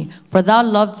given me, for thou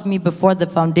loved me before the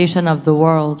foundation of the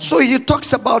world. So he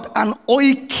talks about an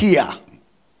oikia,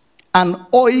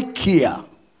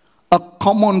 a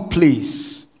common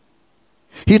place.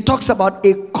 He talks about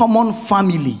a common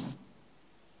family.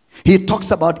 He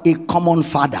talks about a common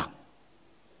father.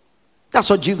 That's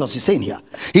what Jesus is saying here.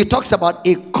 He talks about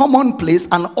a common place,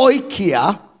 an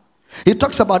oikia. He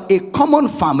talks about a common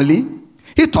family.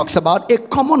 He talks about a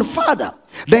common father.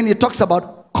 Then he talks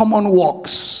about common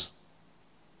works.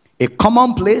 A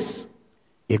common place,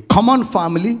 a common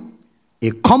family,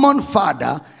 a common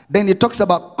father. Then he talks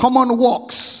about common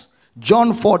works.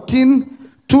 John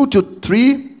 14:2 to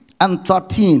 3 and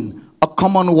 13, a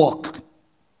common work.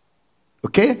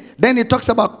 Okay? Then he talks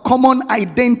about common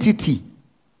identity.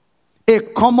 A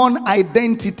common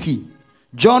identity.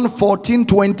 John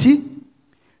 14:20,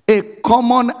 a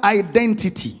common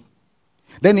identity.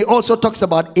 Then he also talks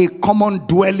about a common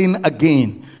dwelling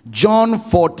again. John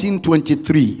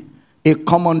 14:23, a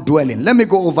common dwelling. Let me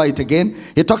go over it again.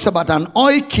 He talks about an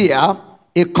oikia,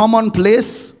 a common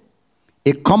place,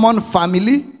 a common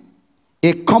family,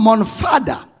 a common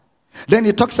father. Then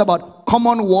he talks about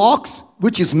common works,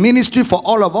 which is ministry for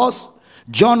all of us.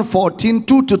 John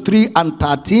 14:2 to 3 and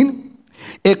 13.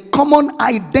 A common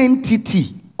identity.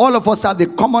 All of us have a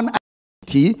common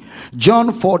identity.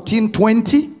 John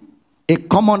 14:20, a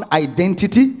common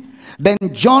identity. Then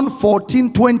John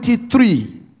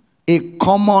 14:23, a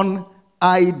common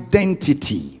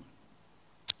identity.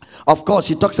 Of course,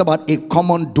 he talks about a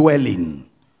common dwelling.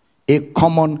 A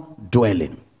common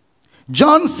dwelling.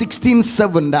 John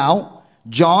 16:7 now.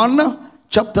 John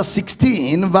chapter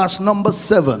 16, verse number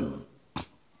 7.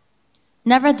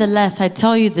 Nevertheless, I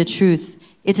tell you the truth.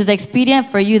 It is expedient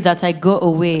for you that I go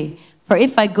away. For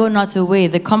if I go not away,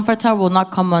 the Comforter will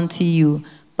not come unto you.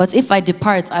 But if I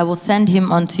depart, I will send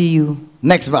him unto you.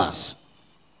 Next verse.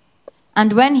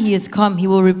 And when he is come, he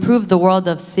will reprove the world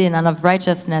of sin and of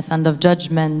righteousness and of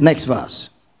judgment. Next verse.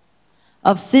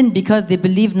 Of sin, because they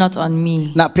believe not on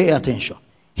me. Now pay attention.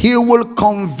 He will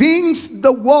convince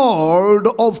the world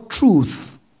of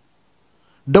truth.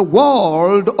 The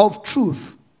world of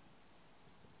truth.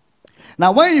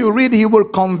 Now when you read, he will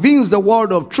convince the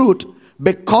world of truth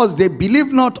because they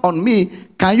believe not on me.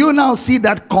 Can you now see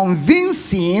that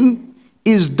convincing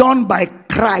is done by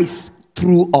Christ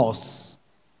through us?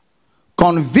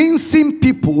 Convincing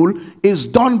people is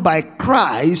done by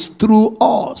Christ through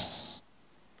us.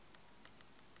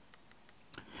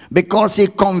 Because he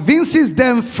convinces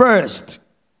them first.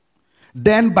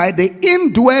 Then by the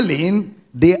indwelling,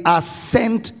 they are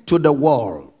sent to the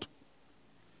world.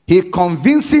 He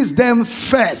convinces them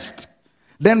first.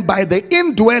 Then by the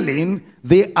indwelling,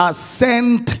 they are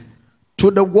sent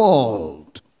to the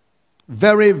world.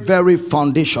 Very, very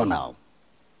foundational.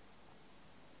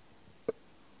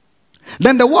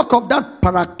 Then the work of that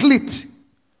paraclete,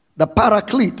 the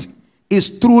paraclete, is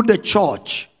through the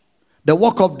church. The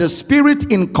work of the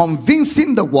Spirit in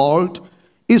convincing the world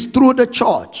is through the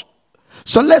church.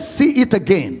 So let's see it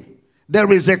again.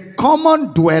 There is a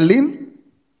common dwelling.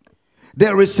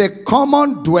 There is a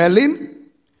common dwelling.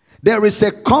 There is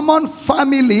a common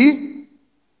family.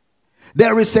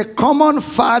 There is a common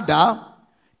father,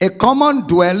 a common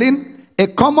dwelling, a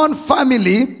common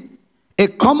family, a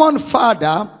common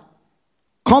father,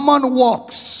 common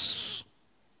works,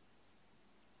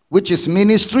 which is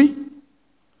ministry,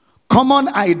 common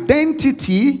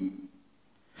identity,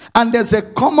 and there's a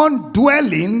common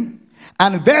dwelling,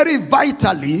 and very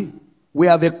vitally, we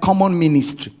have a common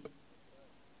ministry.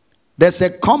 There's a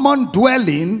common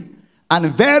dwelling, and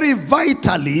very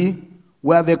vitally,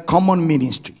 we have a common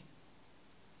ministry.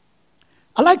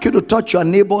 I'd like you to touch your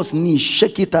neighbor's knee,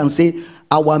 shake it and say,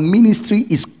 our ministry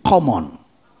is common.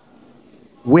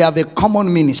 We have a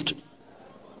common ministry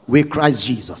with Christ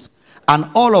Jesus. And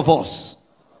all of us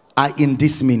are in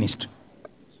this ministry.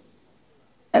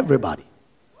 Everybody.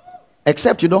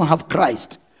 Except you don't have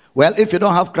Christ. Well, if you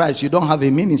don't have Christ, you don't have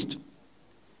a ministry.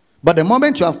 But the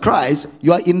moment you have Christ,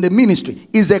 you are in the ministry.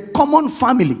 It's a common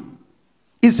family.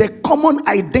 It's a common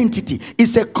identity.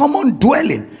 It's a common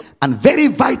dwelling. And very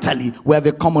vitally, we have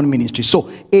a common ministry. So,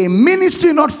 a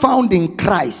ministry not found in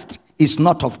Christ is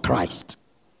not of Christ.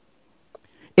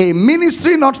 A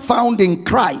ministry not found in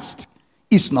Christ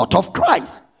is not of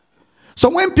Christ. So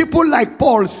when people like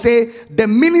Paul say the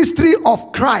ministry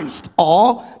of Christ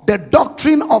or the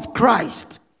doctrine of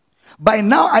Christ, by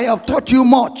now I have taught you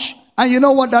much. And you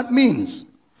know what that means.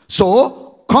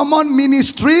 So, common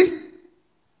ministry.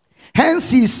 Hence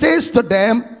he says to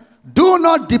them, do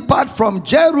not depart from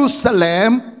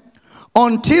Jerusalem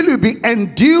until you be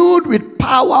endued with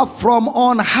power from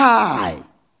on high.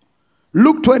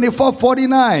 Luke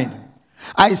 24:49.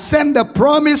 I send the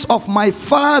promise of my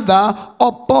Father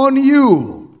upon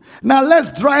you. Now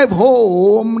let's drive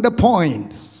home the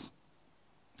points.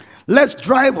 Let's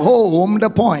drive home the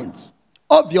points.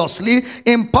 Obviously,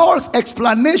 in Paul's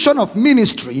explanation of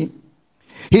ministry,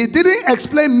 he didn't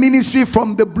explain ministry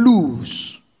from the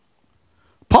blues.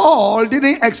 Paul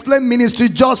didn't explain ministry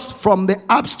just from the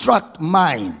abstract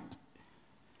mind.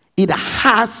 It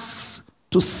has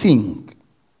to sink.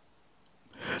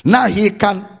 Now he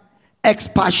can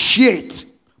expatiate.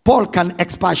 Paul can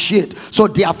expatiate. So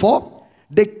therefore,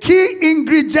 the key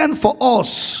ingredient for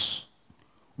us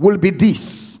will be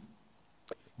this.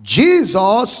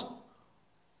 Jesus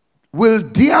will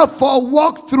therefore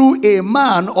walk through a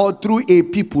man or through a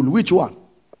people. Which one?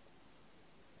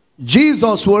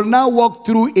 Jesus will now walk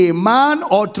through a man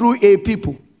or through a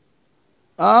people.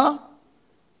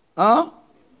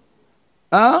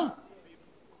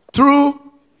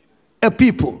 Through a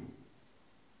people.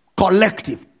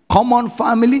 Collective. Common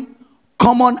family.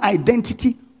 Common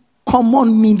identity.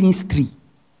 Common ministry.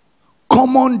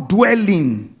 Common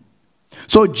dwelling.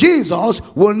 So Jesus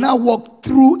will now walk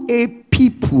through a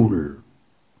people.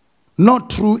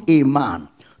 Not through a man.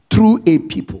 Through a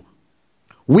people.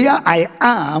 Where I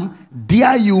am,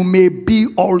 there you may be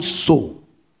also.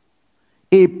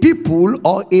 A people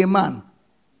or a man?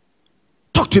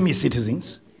 Talk to me,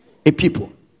 citizens. A people.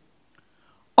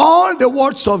 All all the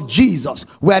words of Jesus,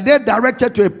 were they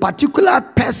directed to a particular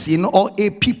person or a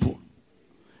people?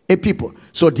 A people.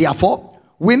 So therefore,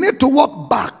 we need to walk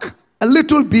back a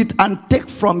little bit and take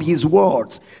from his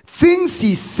words things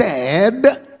he said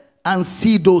and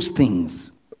see those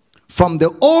things. From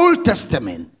the Old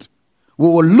Testament, we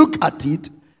will look at it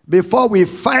before we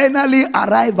finally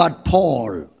arrive at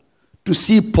Paul to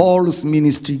see Paul's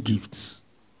ministry gifts.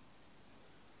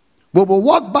 We will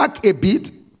walk back a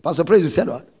bit. Pastor Praise, you said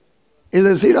what? Is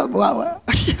it serious?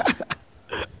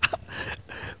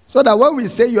 So that when we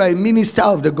say you are a minister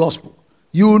of the gospel,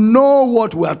 you know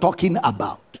what we are talking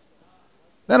about.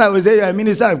 Then I will say you are a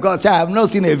minister of God. Say, I have not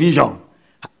seen a vision.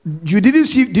 Did you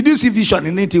see vision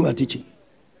in anything we are teaching?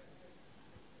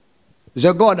 You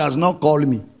say, God has not called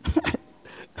me.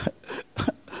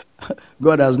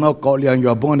 God has not called you and you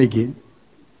are born again.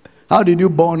 How did you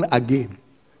born again?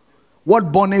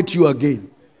 What born you again?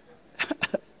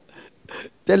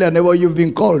 Tell your neighbor you've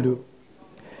been called.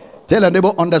 Tell your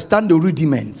neighbor, understand the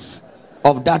rudiments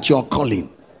of that you're calling.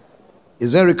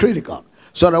 It's very critical.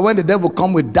 So that when the devil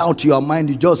come with doubt to your mind,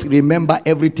 you just remember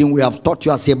everything we have taught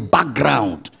you as a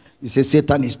background. You say,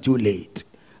 Satan is too late.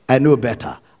 I know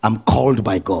better. I'm called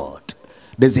by God.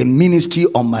 There's a ministry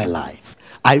on my life.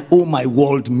 I owe my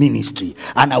world ministry.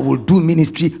 And I will do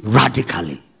ministry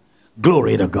radically.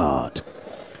 Glory to God.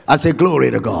 I say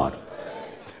glory to God.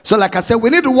 So like I said, we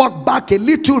need to walk back a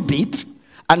little bit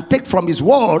and take from his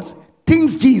words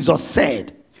things Jesus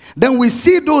said. Then we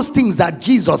see those things that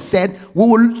Jesus said, we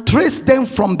will trace them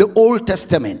from the Old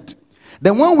Testament.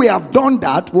 Then when we have done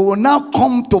that, we will now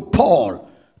come to Paul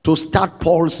to start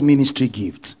Paul's ministry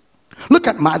gifts. Look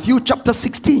at Matthew chapter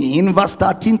 16, verse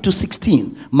 13 to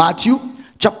 16. Matthew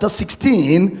chapter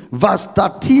 16, verse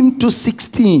 13 to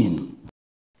 16.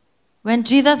 When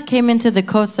Jesus came into the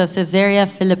coast of Caesarea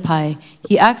Philippi,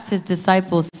 he asked his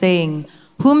disciples, saying,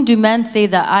 Whom do men say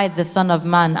that I, the Son of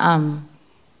Man, am?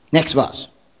 Next verse.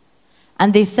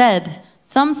 And they said,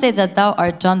 Some say that thou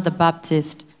art John the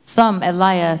Baptist, some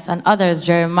Elias, and others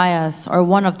Jeremiah, or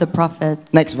one of the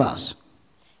prophets. Next verse.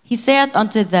 He saith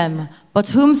unto them, But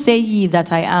whom say ye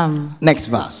that I am? Next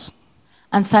verse.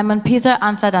 And Simon Peter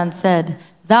answered and said,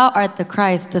 Thou art the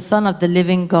Christ, the Son of the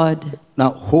living God.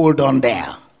 Now hold on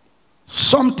there.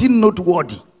 Something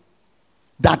noteworthy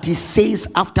that he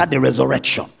says after the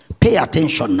resurrection. Pay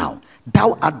attention now.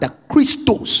 Thou art the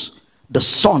Christos, the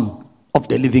Son of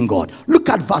the living God. Look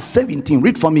at verse 17.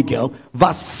 Read for me, girl.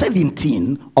 Verse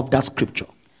 17 of that scripture.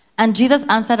 And Jesus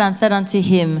answered and said unto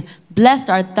him, Blessed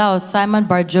art thou, Simon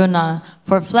Bar-Jonah,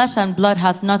 for flesh and blood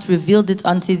hath not revealed it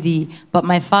unto thee, but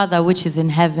my Father which is in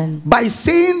heaven. By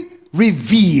saying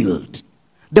revealed,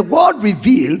 the word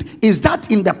revealed, is that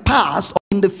in the past or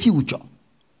in the future?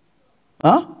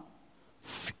 Huh?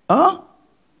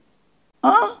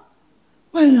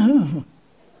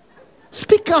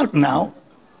 Speak out now.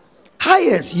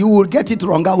 Highest, you will get it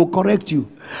wrong. I will correct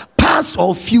you. Past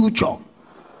or future?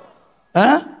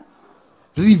 Huh?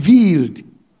 Revealed.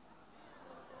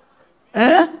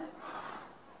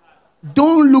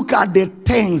 Don't look at the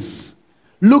tense.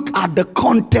 Look at the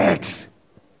context.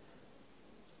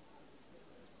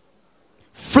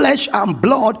 Flesh and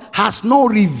blood has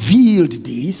not revealed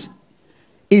this.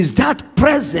 Is that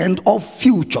present or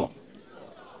future?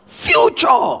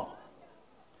 Future.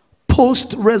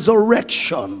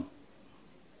 Post-resurrection.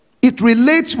 It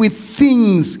relates with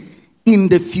things in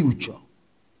the future.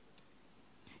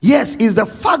 Yes, it's the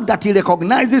fact that he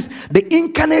recognizes the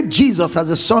incarnate Jesus as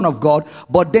the Son of God,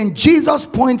 but then Jesus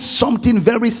points something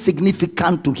very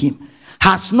significant to him.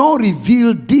 Has not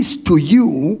revealed this to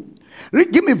you.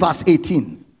 Give me verse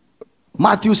 18.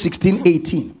 Matthew 16,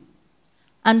 18.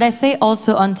 And I say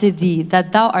also unto thee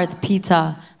that thou art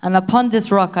Peter, and upon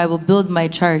this rock I will build my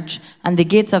church, and the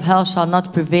gates of hell shall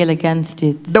not prevail against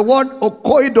it. The word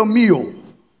oikoidomio.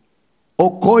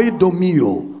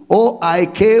 Oikoidomio.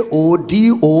 O-I-K-O-D-O-M-E-U-O.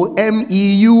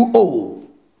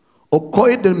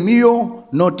 Oikoidomio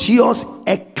notios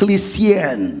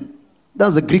ecclesian.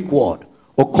 That's the Greek word.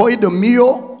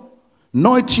 Oikoidomio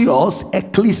notios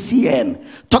ecclesian.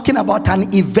 Talking about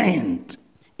an event,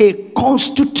 a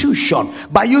constitution.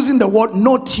 By using the word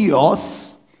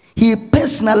notios, he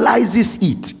personalizes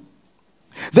it.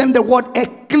 Then the word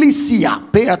ecclesia,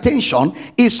 pay attention,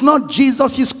 is not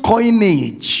Jesus'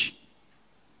 coinage.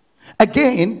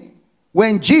 Again,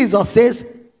 when Jesus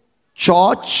says,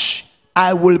 church,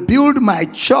 I will build my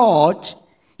church,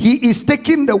 he is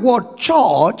taking the word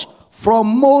church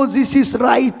from Moses'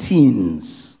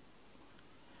 writings.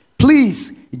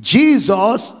 Please,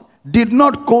 Jesus did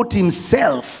not quote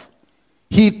himself.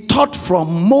 He taught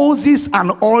from Moses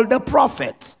and all the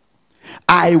prophets.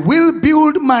 I will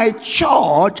build my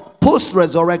church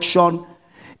post-resurrection,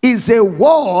 is a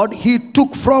word he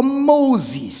took from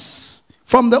Moses,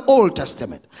 from the Old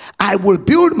Testament. I will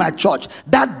build my church.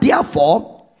 That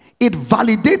therefore, it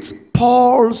validates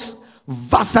Paul's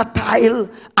versatile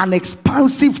and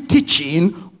expansive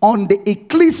teaching on the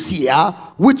ecclesia,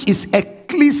 which is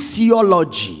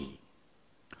ecclesiology.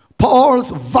 Paul's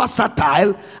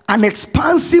versatile and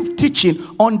expansive teaching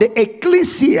on the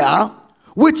ecclesia,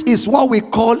 which is what we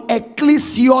call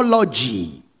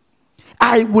ecclesiology.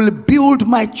 I will build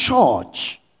my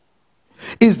church.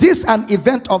 Is this an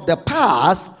event of the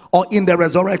past or in the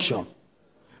resurrection?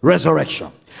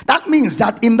 Resurrection. That means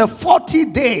that in the 40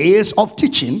 days of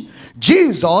teaching,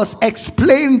 Jesus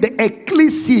explained the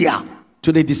ecclesia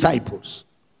to the disciples.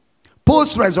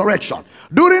 Post-resurrection,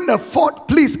 during the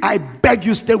please, I beg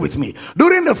you, stay with me.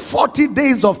 During the 40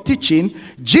 days of teaching,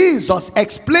 Jesus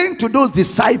explained to those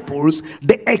disciples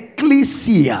the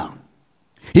ecclesia.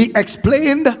 He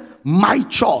explained my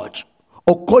church,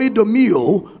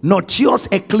 okoidomio notios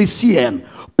ecclesiam.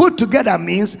 Put together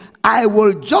means I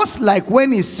will, just like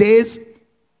when he says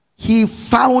he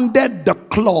founded the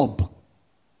club.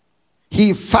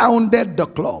 He founded the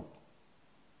club.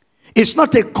 It's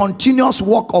not a continuous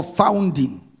work of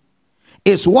founding.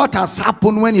 It's what has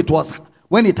happened when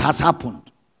it has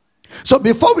happened. So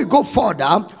before we go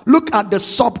further, look at the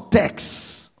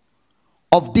subtext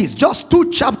of this. Just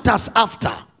 2 chapters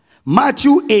after.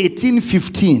 Matthew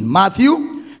 18:15.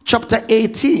 Matthew chapter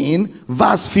 18,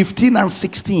 verse 15 and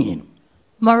 16.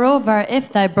 Moreover, if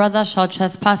thy brother shall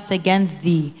trespass against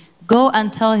thee, go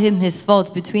and tell him his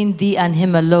fault between thee and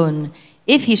him alone.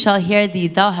 If he shall hear thee,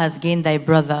 thou hast gained thy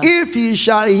brother. If he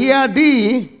shall hear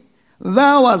thee,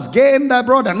 thou hast gained thy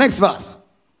brother. Next verse.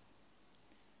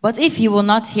 But if he will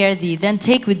not hear thee, then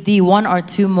take with thee 1 or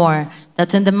 2 more,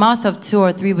 that in the mouth of 2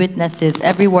 or 3 witnesses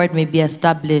every word may be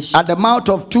established. At the mouth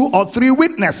of 2 or 3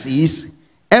 witnesses,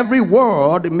 every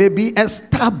word may be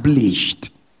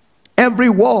established. Every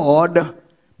word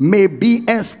may be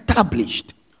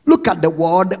established. Look at the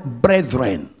word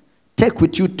brethren. Take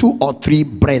with you 2 or 3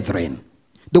 brethren.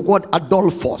 The word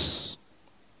Adolphus.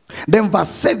 Then verse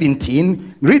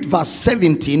 17, read verse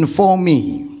 17 for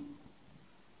me.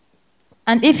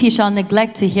 And if he shall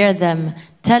neglect to hear them,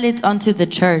 tell it unto the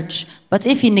church. But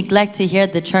if he neglect to hear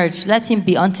the church, let him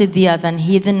be unto thee as an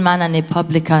heathen man and a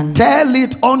publican. Tell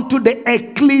it unto the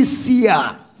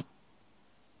ecclesia.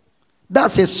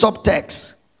 That's a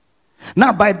subtext.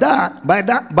 Now by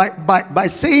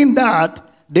saying that,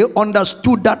 they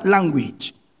understood that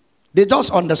language. They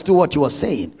just understood what he was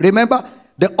saying. Remember,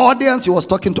 the audience he was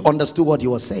talking to understood what he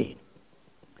was saying.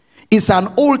 It's an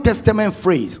Old Testament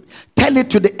phrase. Tell it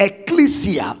to the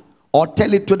ecclesia or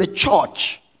tell it to the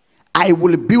church. I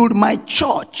will build my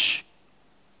church.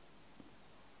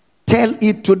 Tell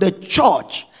it to the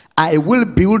church. I will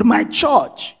build my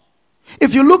church.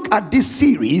 If you look at this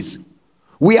series,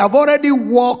 we have already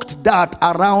walked that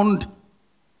around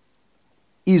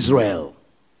Israel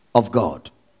of God.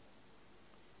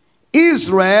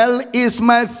 Israel is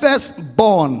my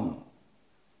firstborn.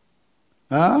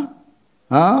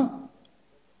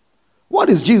 What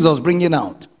is Jesus bringing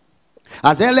out?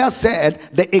 As earlier said,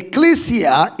 the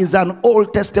ecclesia is an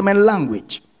Old Testament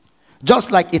language.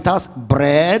 Just like it has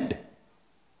bread,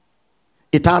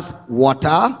 it has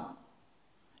water,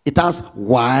 it has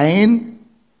wine,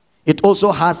 it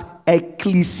also has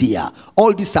ecclesia.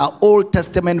 All these are Old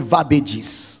Testament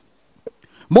verbages.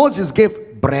 Moses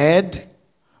gave bread,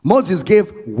 Moses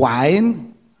gave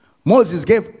wine, Moses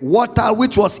gave water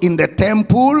which was in the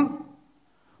temple,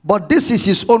 but this is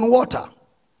his own water.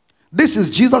 This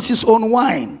is Jesus' own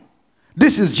wine.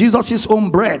 This is Jesus' own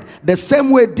bread. The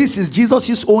same way this is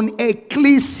Jesus' own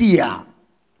ecclesia.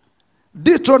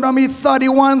 Deuteronomy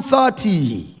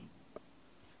 31:30.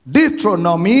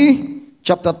 Deuteronomy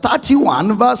chapter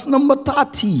 31 verse number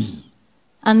 30.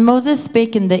 And Moses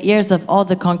spake in the ears of all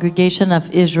the congregation of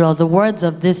Israel the words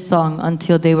of this song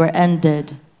until they were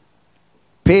ended.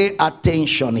 Pay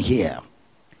attention here.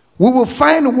 We will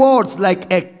find words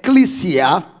like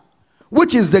ecclesia,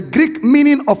 which is the Greek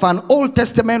meaning of an Old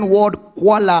Testament word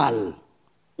qualal.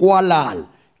 Qualal.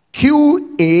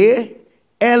 Q-A-L-A-L.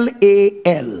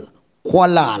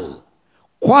 Qualal.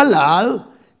 Qualal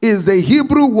is the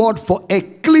Hebrew word for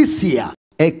ecclesia.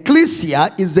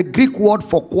 Ecclesia is the Greek word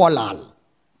for qualal.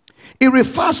 It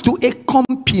refers to a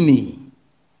company,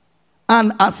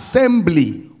 an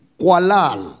assembly.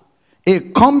 Qualal. A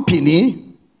company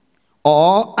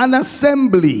or an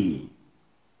assembly.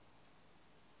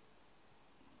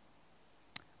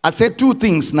 I said 2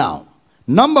 things now.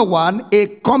 Number 1, a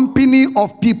company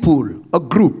of people, a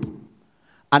group.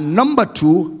 And number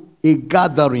 2, a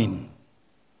gathering.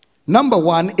 Number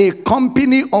one, a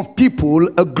company of people,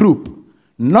 a group.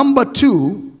 Number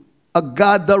two, a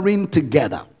gathering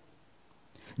together.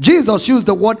 Jesus used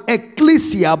the word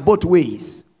ecclesia both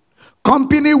ways.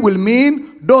 Company will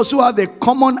mean those who have a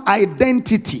common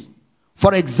identity.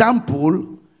 For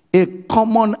example, a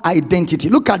common identity.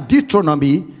 Look at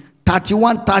Deuteronomy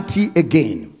 31:30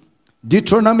 again.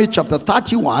 Deuteronomy chapter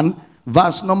 31,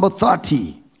 verse number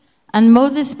 30. And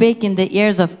Moses spake in the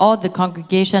ears of all the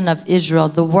congregation of Israel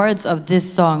the words of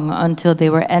this song until they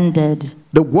were ended.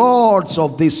 The words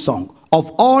of this song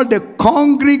of all the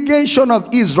congregation of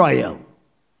Israel.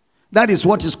 That is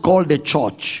what is called the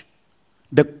church.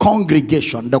 The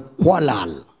congregation, the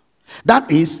qualal. That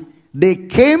is, they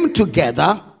came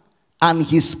together and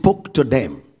he spoke to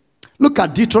them. Look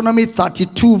at Deuteronomy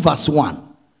 32 verse 1.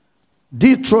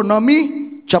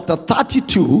 Deuteronomy chapter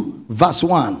 32 verse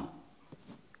 1.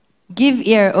 Give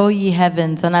ear, O ye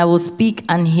heavens, and I will speak,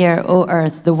 and hear, O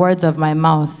earth, the words of my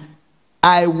mouth.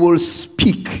 I will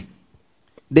speak.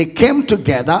 They came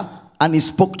together and he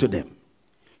spoke to them.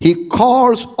 He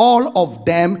calls all of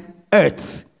them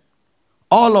earth.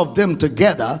 All of them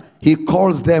together, he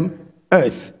calls them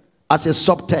earth as a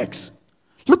subtext.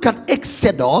 Look at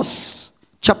Exodus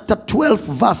chapter 12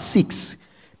 verse 6.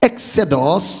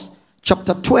 Exodus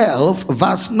chapter 12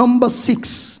 verse number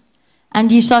 6. And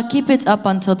ye shall keep it up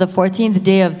until the 14th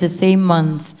day of the same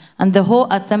month, and the whole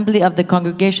assembly of the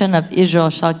congregation of Israel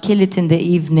shall kill it in the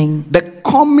evening. The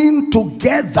coming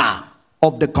together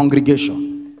of the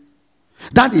congregation.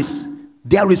 That is,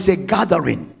 there is a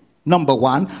gathering, number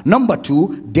one. Number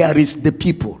two, there is the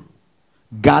people.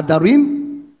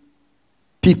 Gathering,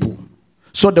 people.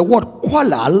 So the word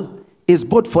qualal is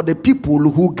both for the people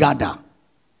who gather.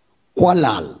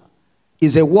 Qualal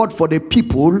is a word for the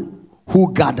people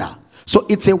who gather. So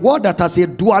it's a word that has a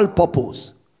dual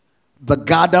purpose. The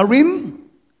gathering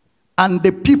and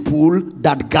the people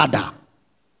that gather.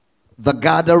 The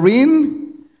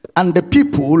gathering and the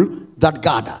people that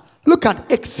gather. Look at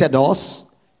Exodus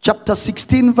chapter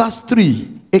 16 verse 3.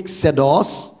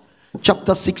 Exodus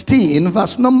chapter 16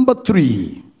 verse number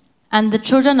 3. And the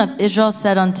children of Israel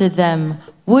said unto them,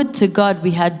 Would to God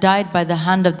we had died by the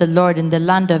hand of the Lord in the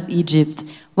land of Egypt,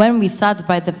 when we sat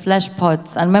by the flesh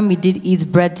pots, and when we did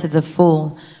eat bread to the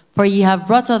full. For ye have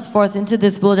brought us forth into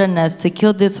this wilderness to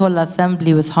kill this whole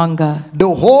assembly with hunger. The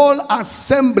whole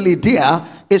assembly there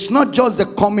is not just the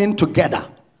coming together,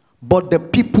 but the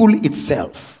people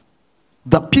itself.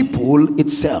 The people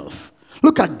itself.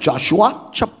 Look at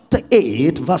Joshua chapter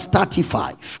 8 verse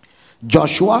 35.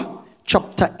 Joshua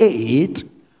chapter 8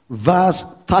 verse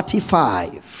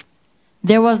 35.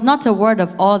 There was not a word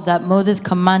of all that Moses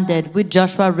commanded which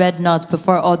Joshua read not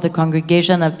before all the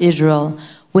congregation of Israel,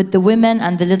 with the women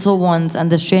and the little ones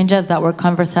and the strangers that were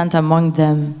conversant among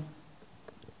them.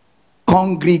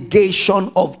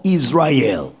 Congregation of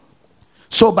Israel.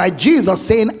 So by Jesus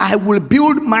saying, I will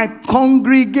build my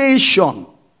congregation,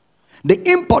 the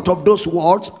import of those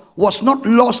words was not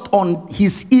lost on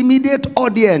his immediate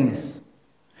audience.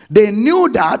 They knew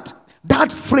that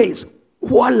that phrase,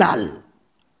 qualal,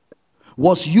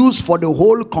 was used for the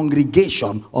whole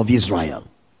congregation of Israel.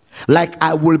 Like,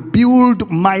 I will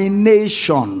build my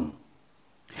nation.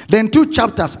 Then 2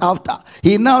 chapters after,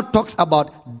 he now talks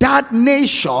about that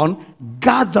nation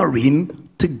gathering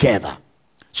together.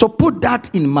 So put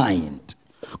that in mind.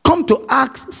 Come to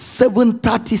Acts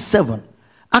 7:37.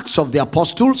 Acts of the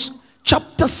Apostles,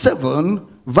 chapter 7,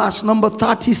 verse number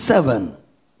 37.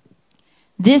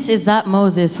 This is that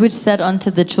Moses which said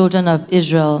unto the children of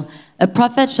Israel, A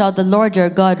prophet shall the Lord your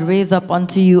God raise up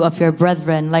unto you of your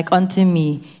brethren, like unto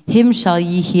me. Him shall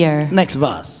ye hear. Next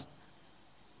verse.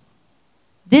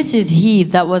 This is he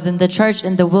that was in the church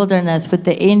in the wilderness with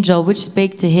the angel which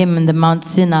spake to him in the Mount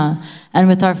Sinai, and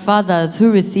with our fathers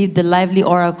who received the lively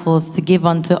oracles to give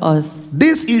unto us.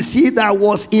 This is he that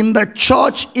was in the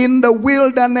church in the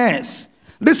wilderness.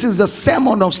 This is the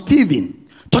sermon of Stephen,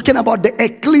 talking about the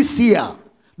ecclesia,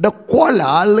 the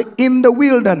qualal in the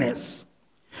wilderness.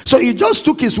 So he just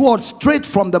took his word straight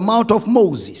from the mouth of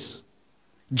Moses.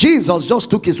 Jesus just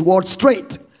took his word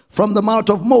straight from the mouth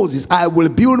of Moses. I will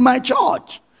build my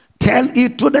church. Tell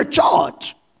it to the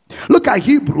church. Look at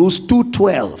Hebrews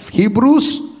 2:12.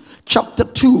 Hebrews chapter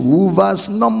 2 verse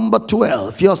number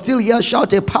 12. If you're still here,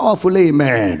 shout a powerful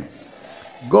amen.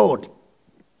 Good.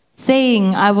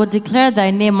 Saying, I will declare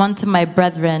thy name unto my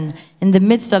brethren. In the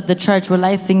midst of the church will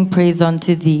I sing praise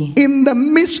unto thee. In the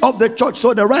midst of the church.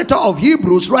 So the writer of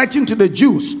Hebrews, writing to the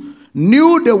Jews,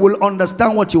 knew they will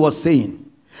understand what he was saying.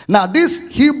 Now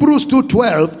this Hebrews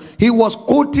 2:12, he was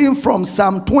quoting from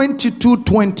Psalm 22,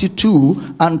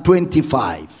 22 and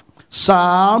 25.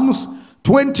 Psalms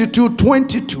 22,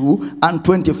 22, and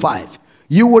 25.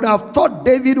 You would have thought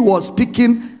David was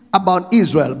speaking about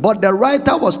Israel, but the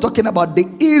writer was talking about the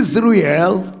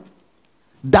Israel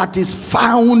that is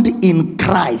found in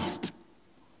Christ.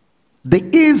 The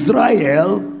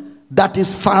Israel that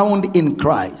is found in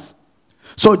Christ.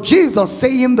 So Jesus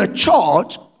saying the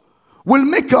church will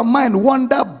make your mind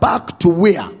wander back to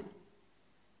where?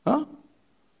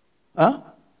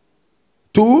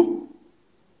 To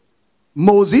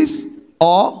Moses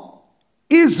or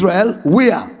Israel,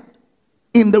 where?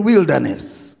 In the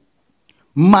wilderness.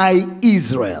 My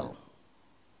Israel,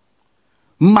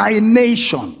 my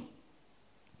nation,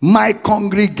 my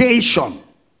congregation.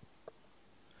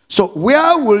 So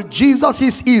where will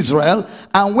Jesus' Israel,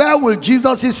 and where will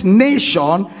Jesus'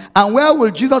 nation, and where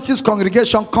will Jesus'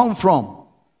 congregation come from?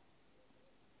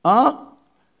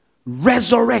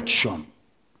 Resurrection.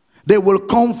 They will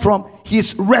come from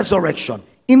his resurrection.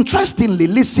 Interestingly,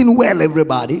 listen well,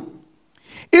 everybody.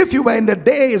 If you were in the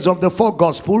days of the four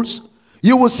gospels,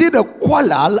 you will see the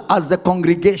qualal as the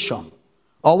congregation,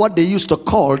 or what they used to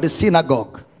call the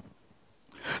synagogue.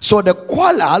 So the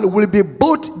qualal will be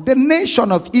both the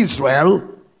nation of Israel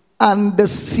and the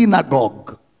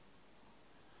synagogue.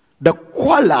 The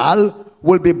qualal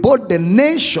will be both the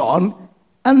nation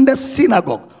and the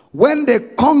synagogue. When they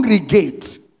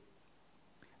congregate,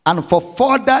 and for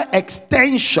further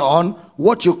extension,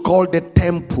 what you call the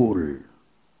temple.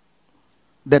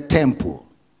 The temple.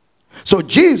 So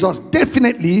Jesus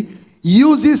definitely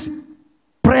uses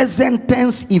present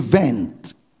tense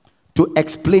event to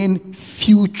explain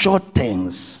future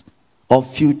tense or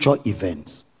future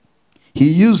events. He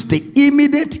used the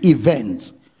immediate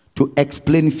events to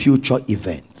explain future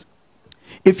events.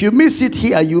 If you miss it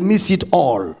here, you miss it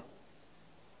all.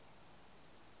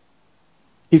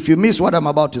 If you miss what I'm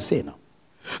about to say now.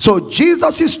 So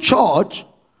Jesus' church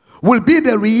will be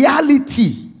the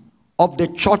reality of the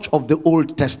church of the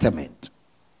Old Testament.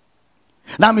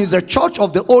 That means the church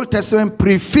of the Old Testament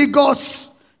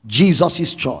prefigures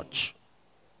Jesus' church.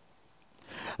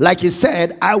 Like he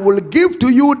said, I will give to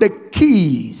you the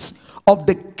keys of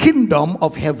the kingdom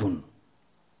of heaven.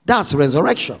 That's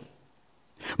resurrection.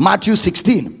 Matthew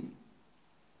 16.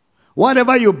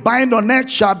 Whatever you bind on earth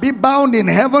shall be bound in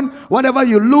heaven. Whatever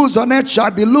you loose on earth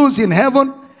shall be loose in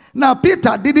heaven. Now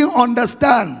Peter didn't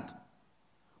understand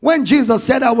when Jesus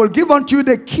said, I will give unto you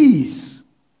the keys.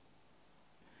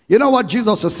 You know what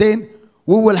Jesus is saying?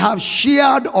 We will have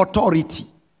shared authority.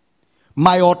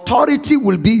 My authority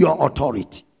will be your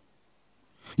authority.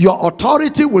 Your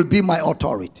authority will be my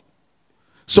authority.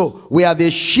 So we have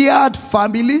a shared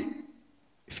family.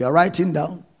 If you're writing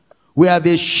down, we have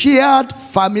a shared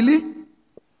family.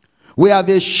 We have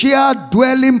a shared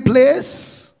dwelling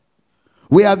place.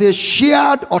 We have a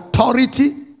shared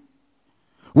authority.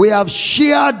 We have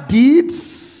shared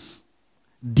deeds.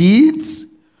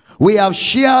 We have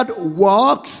shared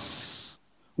works.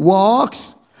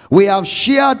 We have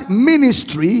shared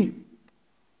ministry.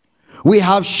 We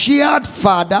have shared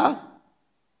father.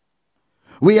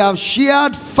 We have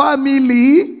shared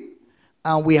family.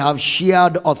 And we have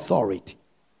shared authority.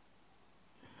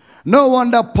 No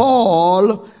wonder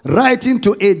Paul, writing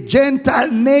to a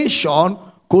Gentile nation,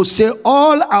 could say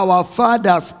all our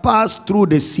fathers passed through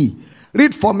the sea.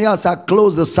 Read for me as I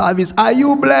close the service. Are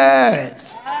you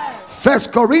blessed? 1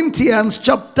 Corinthians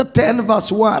chapter 10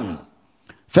 verse 1.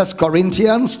 1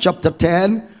 Corinthians chapter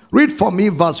 10. Read for me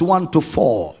verse 1 to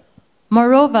 4.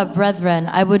 Moreover, brethren,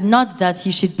 I would not that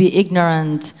you should be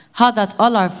ignorant, how that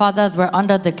all our fathers were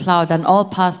under the cloud and all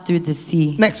passed through the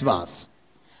sea. Next verse.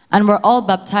 And were all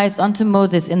baptized unto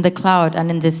Moses in the cloud and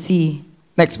in the sea.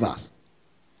 Next verse.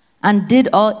 And did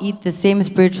all eat the same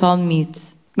spiritual meat.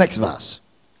 Next verse.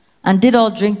 And did all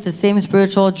drink the same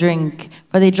spiritual drink,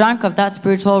 for they drank of that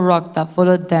spiritual rock that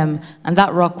followed them, and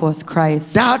that rock was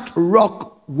Christ. That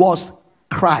rock was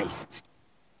Christ.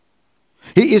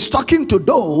 He is talking to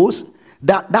those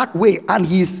that way, and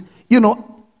he's,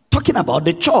 talking about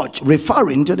the church,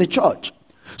 referring to the church.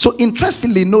 So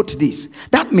interestingly, note this.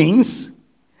 That means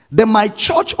my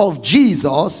church of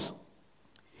Jesus,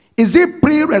 is it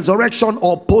pre-resurrection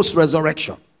or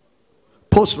post-resurrection?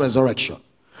 Post-resurrection.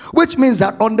 Which means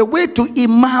that on the way to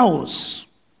Emmaus,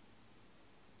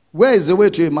 where is the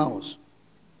way to Emmaus?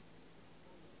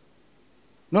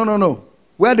 No.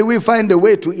 Where do we find the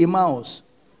way to Emmaus?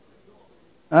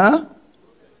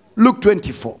 Luke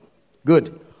 24.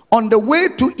 Good. On the way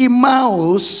to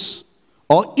Emmaus,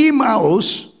 or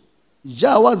Emmaus,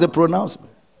 what's the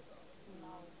pronouncement?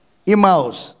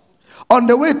 Emmaus. On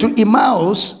the way to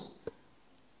Emmaus,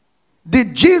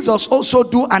 did Jesus also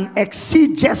do an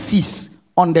exegesis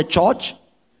on the church?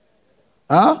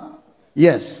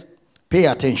 Yes. Pay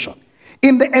attention.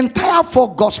 In the entire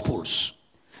 4 Gospels,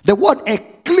 the word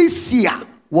ecclesia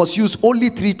was used only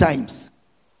 3 times.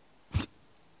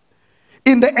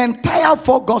 In the entire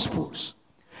 4 Gospels,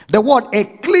 the word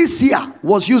ecclesia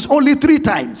was used only 3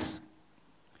 times.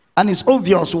 And it's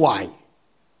obvious why.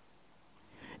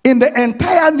 In the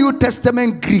entire New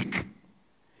Testament Greek,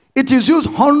 it is used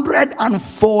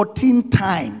 114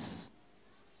 times.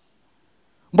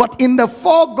 But in the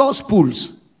 4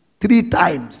 Gospels, 3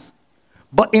 times.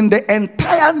 But in the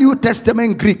entire New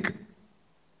Testament Greek,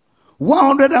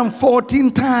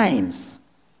 114 times.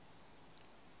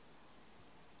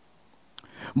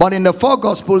 But in the 4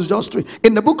 Gospels, just 3.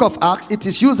 In the book of Acts, it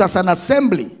is used as an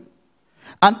assembly.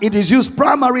 And it is used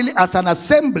primarily as an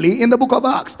assembly in the book of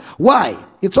Acts. Why?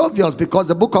 It's obvious, because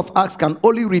the book of Acts can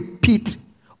only repeat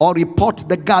or report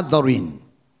the gathering.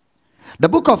 The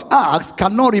book of Acts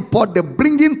cannot report the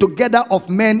bringing together of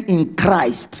men in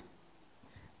Christ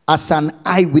as an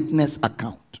eyewitness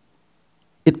account.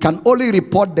 It can only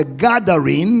report the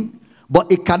gathering,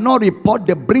 but it cannot report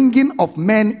the bringing of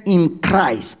men in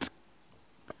Christ.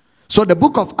 So the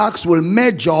book of Acts will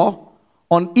measure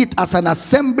on it as an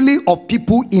assembly of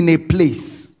people in a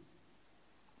place.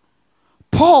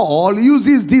 Paul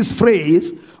uses this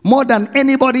phrase more than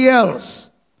anybody else.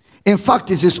 In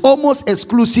fact, it is almost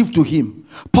exclusive to him.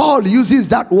 Paul uses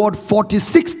that word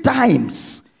 46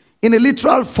 times in a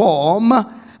literal form,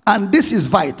 and this is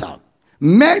vital.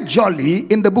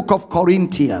 Majorly in the book of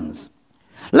Corinthians.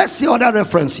 Let's see other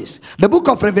references. The book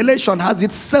of Revelation has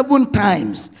it 7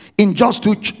 times in just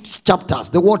 2 chapters.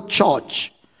 The word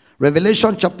church.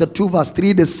 Revelation chapter 2 verse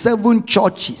 3, the 7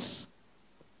 churches.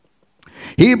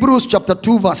 Hebrews chapter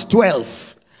 2 verse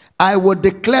 12. I will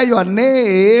declare your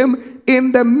name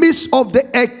in the midst of the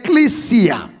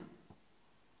ecclesia.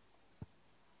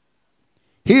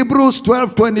 Hebrews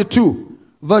 12:22.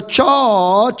 The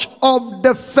church of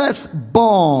the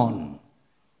firstborn.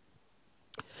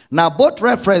 Now, both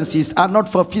references are not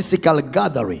for physical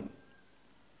gathering,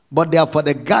 but they are for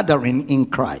the gathering in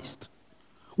Christ,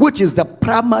 which is the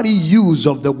primary use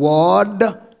of the word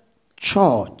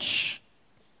church.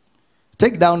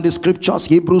 Take down the scriptures: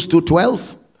 Hebrews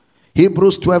 2:12,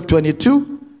 Hebrews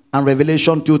 12:22, and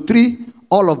Revelation 2:3.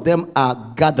 All of them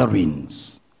are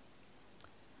gatherings.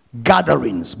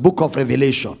 Gatherings, book of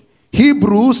Revelation.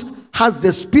 Hebrews has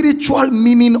the spiritual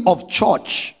meaning of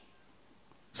church.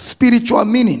 Spiritual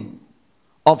meaning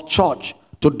of church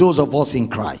to those of us in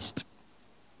Christ.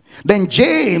 Then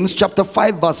James chapter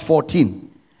 5 verse 14.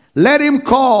 Let him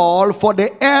call for the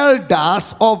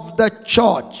elders of the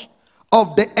church,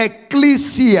 of the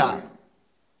ecclesia.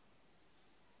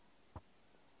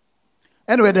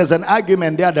 Anyway, there's an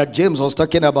argument there that James was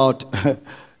talking about,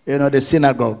 the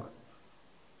synagogue.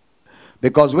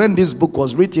 Because when this book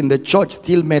was written, the church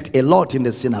still met a lot in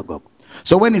the synagogue.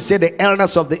 So when he said the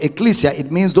elders of the ecclesia,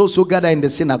 it means those who gather in the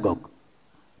synagogue.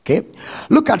 Okay?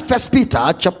 Look at 1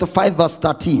 Peter chapter 5 verse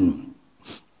 13.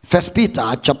 1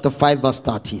 Peter chapter 5 verse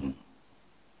 13.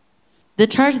 The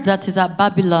church that is at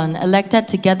Babylon, elected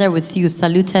together with you,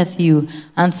 saluteth you,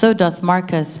 and so doth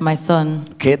Marcus, my son.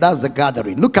 Okay, that's the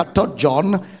gathering. Look at 3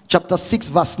 John chapter 6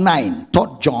 verse 9.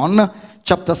 3 John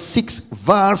chapter 6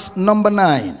 verse number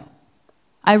 9.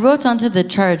 I wrote unto the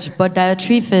church, but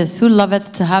Diotrephes, who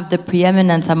loveth to have the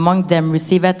preeminence among them,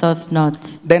 receiveth us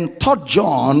not. Then 3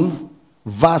 John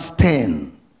verse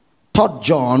 10. 3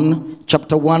 John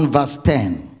chapter 1 verse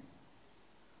 10.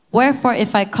 Wherefore,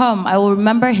 if I come, I will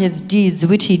remember his deeds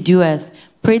which he doeth,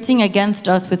 prating against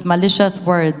us with malicious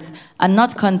words, and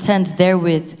not content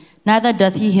therewith. Neither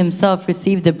doth he himself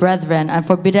receive the brethren, and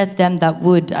forbiddeth them that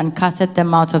would, and casteth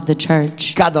them out of the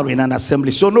church. Gathering and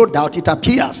assembly. So no doubt it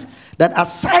appears that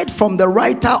aside from the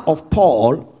writer of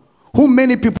Paul, whom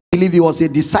many people believe he was a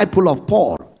disciple of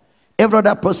Paul, every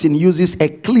other person uses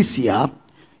ecclesia,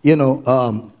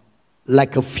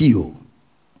 like a few.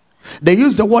 They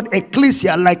use the word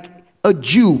ecclesia like a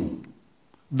Jew.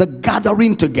 The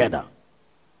gathering together.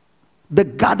 The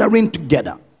gathering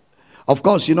together. Of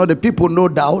course, the people, no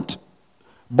doubt,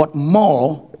 but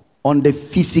more on the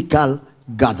physical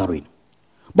gathering.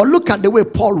 But look at the way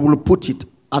Paul will put it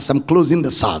as I'm closing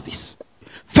the service.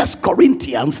 1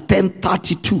 Corinthians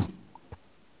 10:32.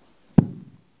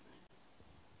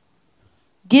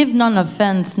 Give none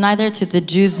offense, neither to the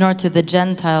Jews, nor to the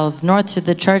Gentiles, nor to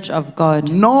the church of God.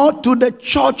 Nor to the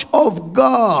church of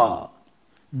God.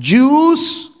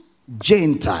 Jews,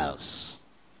 Gentiles,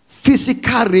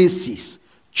 physical races,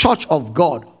 church of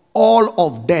God, all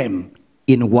of them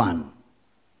in one.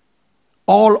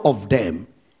 All of them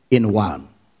in one.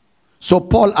 So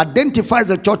Paul identifies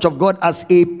the church of God as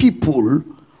a people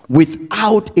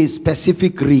without a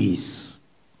specific race.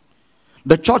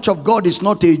 The church of God is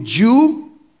not a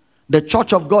Jew. The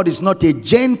church of God is not a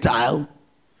Gentile.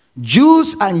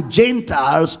 Jews and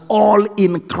Gentiles all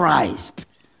in Christ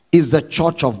is the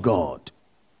church of God.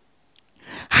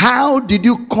 How did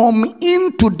you come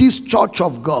into this church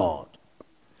of God?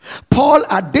 Paul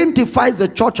identifies the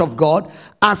church of God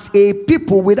as a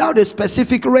people without a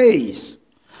specific race.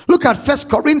 Look at 1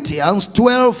 Corinthians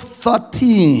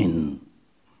 12:13.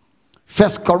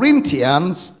 1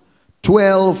 Corinthians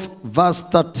 12 verse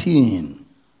 13.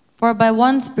 For by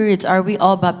one Spirit are we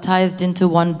all baptized into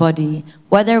one body,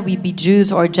 whether we be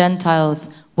Jews or Gentiles,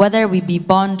 whether we be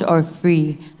bond or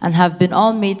free, and have been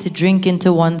all made to drink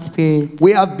into one Spirit.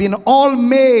 We have been all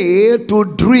made to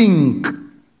drink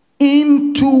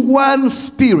into one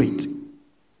Spirit.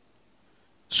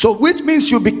 So which means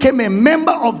you became a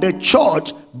member of the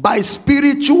church by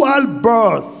spiritual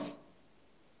birth.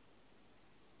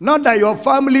 Not that your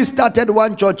family started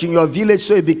one church in your village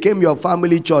so it became your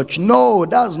family church. No,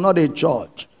 that's not a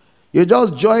church. You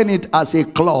just join it as a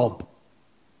club.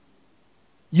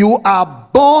 You are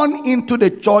born into the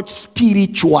church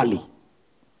spiritually.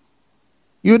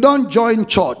 You don't join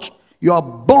church. You are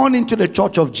born into the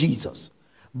church of Jesus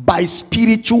by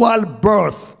spiritual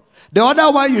birth. The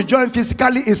other one you join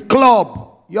physically is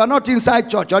club. You are not inside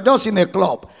church. You are just in a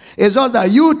club. It's just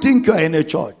that you think you are in a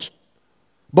church,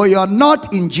 but you are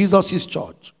not in Jesus'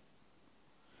 church.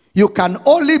 You can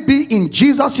only be in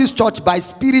Jesus' church by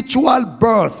spiritual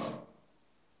birth.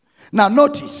 Now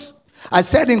notice, I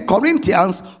said in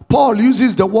Corinthians, Paul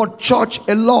uses the word church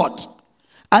a lot.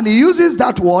 And he uses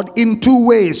that word in two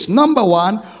ways. Number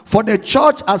one, for the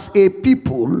church as a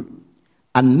people.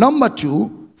 And number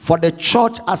two, for the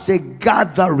church as a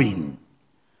gathering.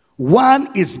 One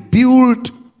is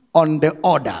built on the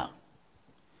other.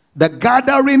 The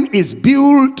gathering is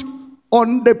built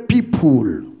on the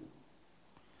people.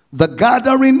 The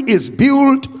gathering is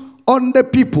built on the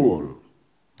people.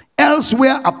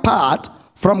 Elsewhere apart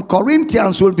from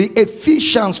Corinthians will be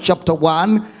Ephesians chapter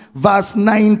 1 verse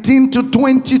 19 to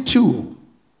 22.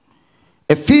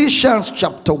 Ephesians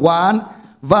chapter 1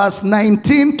 verse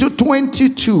 19 to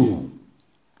 22.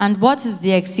 And what is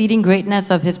the exceeding greatness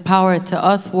of his power to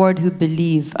us who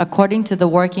believe, according to the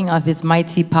working of his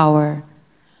mighty power,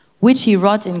 which he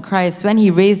wrought in Christ when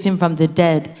he raised him from the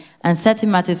dead and set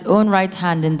him at his own right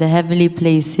hand in the heavenly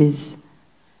places,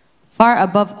 far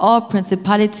above all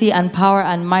principality and power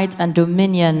and might and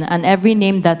dominion and every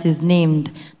name that is named,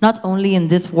 not only in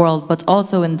this world, but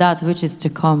also in that which is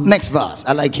to come. Next verse,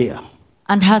 I like here.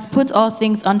 And hath put all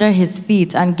things under his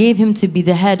feet, and gave him to be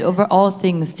the head over all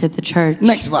things to the church.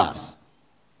 Next verse.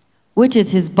 Which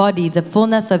is his body, the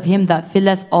fullness of him that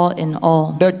filleth all in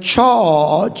all. The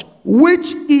church,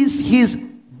 which is his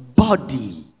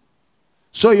body.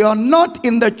 So you're not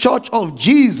in the church of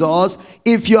Jesus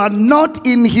if you are not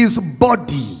in his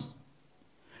body.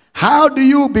 How do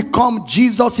you become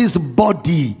Jesus'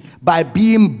 body? By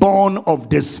being born of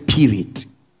the Spirit,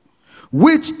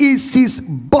 which is his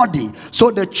body.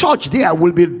 So the church there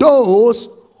will be those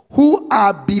who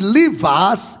are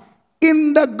believers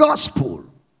in the gospel.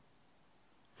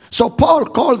 So Paul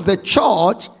calls the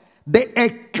church, the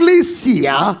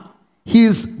ecclesia,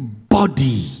 his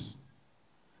body.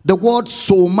 The word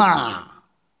soma,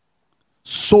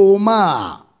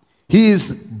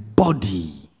 his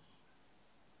body.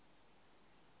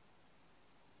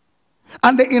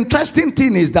 And the interesting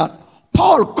thing is that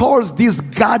Paul calls this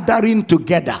gathering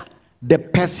together the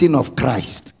person of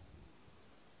Christ.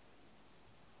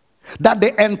 That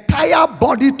the entire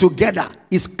body together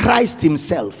is Christ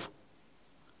himself.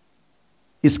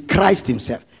 Is Christ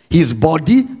himself. His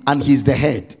body and he's the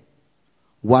head.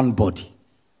 One body.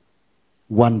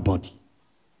 One body.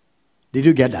 Did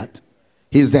you get that?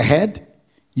 He's the head,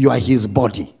 you are his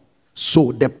body.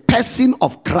 So the person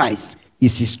of Christ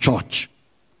is his church.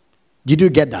 Did you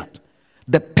get that?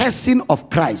 The person of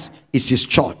Christ is his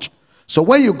church. So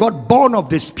when you got born of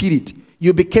the Spirit,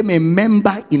 you became a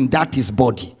member in that his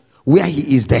body, where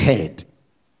he is the head.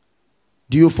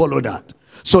 Do you follow that?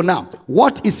 So now,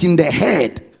 what is in the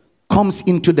head comes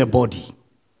into the body.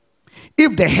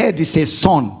 If the head is a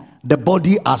son, the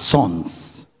body are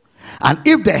sons. And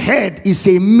if the head is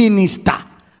a minister,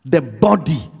 the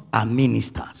body are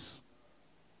ministers.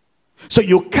 So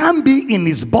you can't be in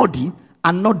his body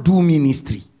and not do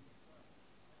ministry.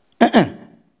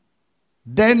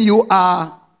 Then you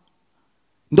are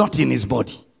not in his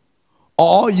body,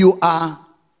 or you are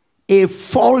a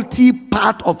faulty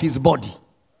part of his body,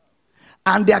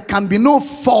 and there can be no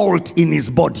fault in his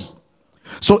body.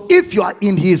 So if you are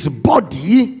in his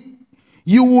body,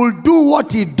 you will do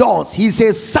what he does. He's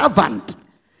a servant.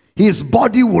 His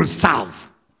body will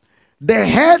serve. The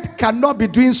head cannot be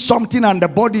doing something and the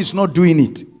body is not doing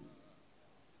it.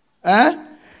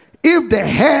 If the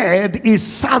head is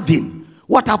serving,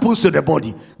 what happens to the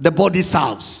body? The body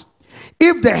serves.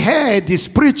 If the head is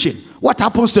preaching, what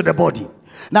happens to the body?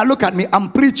 Now look at me,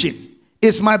 I'm preaching.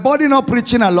 Is my body not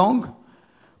preaching along?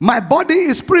 My body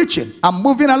is preaching. I'm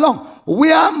moving along.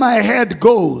 Where my head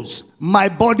goes, my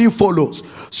body follows.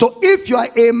 So if you are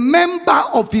a member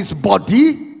of his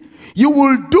body, you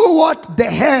will do what the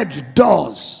head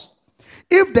does.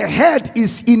 If the head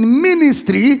is in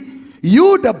ministry,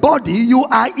 you, the body, you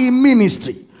are in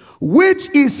ministry, which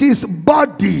is his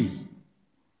body,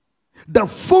 the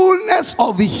fullness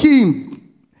of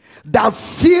him that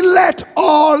filleth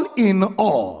all in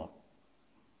all.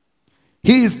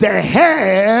 He is the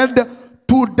head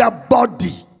to the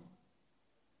body.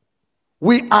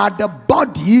 We are the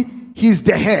body, he is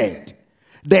the head.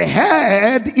 The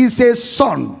head is a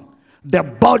son. The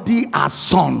body are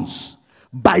sons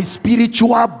by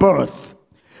spiritual birth.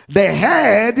 The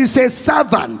head is a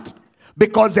servant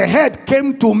because the head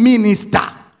came to minister.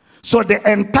 So the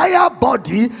entire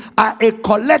body are a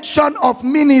collection of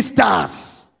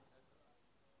ministers.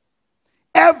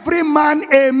 Every man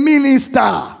a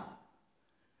minister.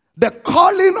 The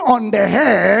calling on the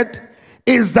head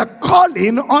is the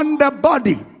calling on the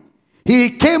body. He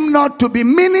came not to be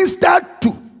ministered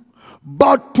to,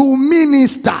 but to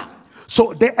minister.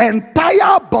 So the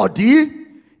entire body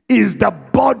is the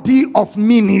body of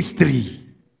ministry.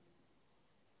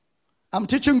 I'm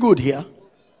teaching good here.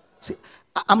 See,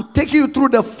 I'm taking you through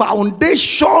the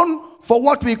foundation for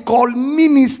what we call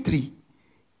ministry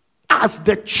as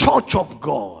the church of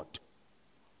God.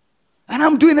 And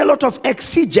I'm doing a lot of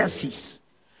exegesis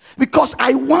because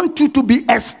I want you to be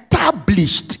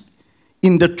established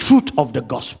in the truth of the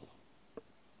gospel.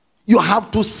 You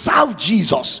have to serve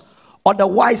Jesus,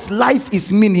 otherwise life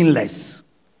is meaningless.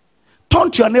 Turn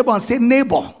to your neighbor and say,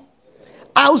 neighbor,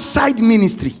 outside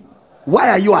ministry,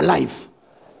 why are you alive?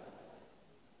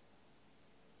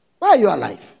 Why are you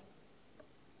alive?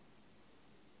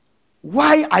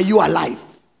 Why are you alive?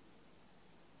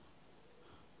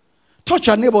 Touch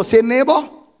your neighbor, say, neighbor.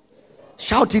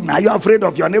 Shout it now. You're afraid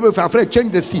of your neighbor. If you're afraid,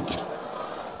 change the seat.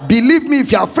 Believe me,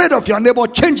 if you're afraid of your neighbor,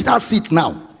 change that seat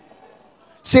now.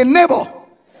 Say, neighbor,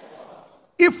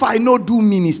 if I no do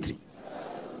ministry,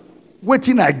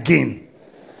 waiting again.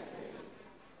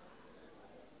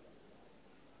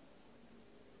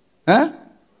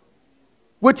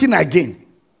 Waiting again.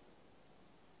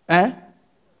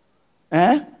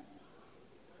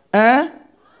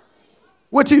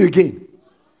 Waiting again.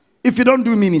 If you don't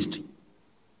do ministry.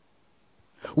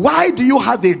 Why do you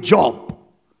have a job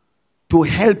to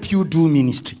help you do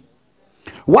ministry?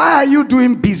 Why are you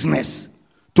doing business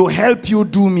to help you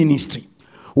do ministry?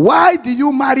 Why did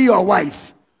you marry your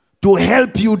wife? To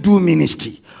help you do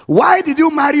ministry. Why did you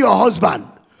marry your husband?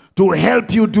 To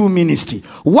help you do ministry.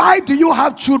 Why do you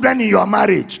have children in your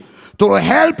marriage? To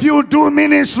help you do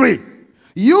ministry.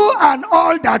 You and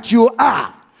all that you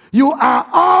are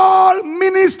all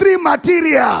ministry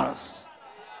materials.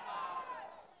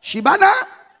 Shibana,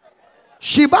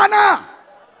 Shibana,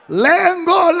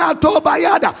 Lengo Lato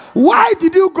Bayada. Why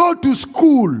did you go to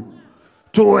school?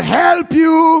 To help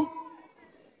you.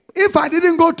 If I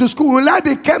didn't go to school, will I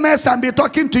be chemist and be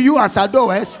talking to you as Ado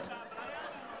West?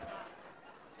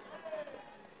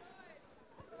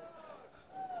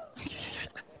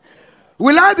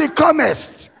 Will I be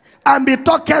chemist and be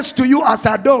talking to you as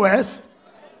Ado West?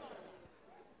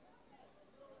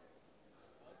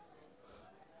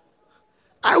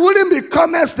 I wouldn't be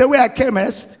chemist the way I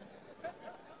chemist.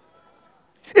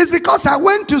 It's because I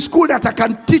went to school that I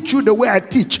can teach you the way I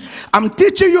teach. I'm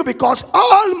teaching you because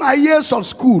all my years of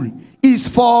school is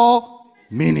for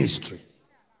ministry.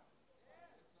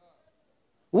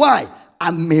 Why?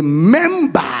 I'm a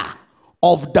member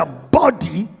of the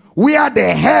body where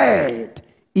the head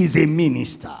is a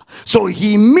minister. So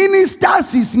he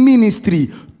ministers his ministry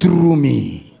through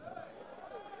me.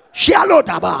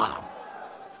 Shalotaba.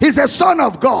 He's a son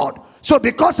of God. So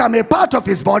because I'm a part of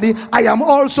his body, I am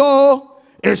also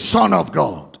a son of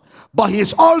God. But he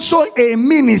is also a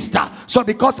minister. So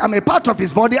because I'm a part of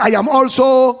his body, I am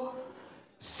also,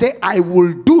 say, I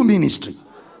will do ministry.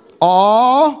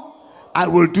 Or I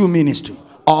will do ministry.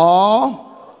 Or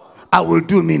I will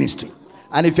do ministry.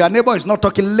 And if your neighbor is not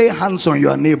talking, lay hands on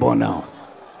your neighbor now.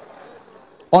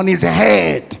 On his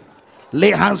head. Lay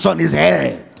hands on his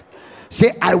head.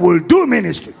 Say, I will do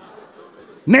ministry.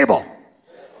 Neighbor,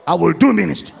 I will do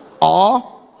ministry.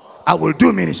 Or I will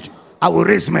do ministry. I will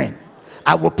raise men.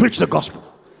 I will preach the gospel.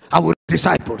 I will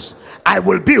disciples. I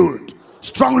will build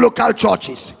strong local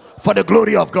churches for the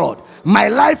glory of God. My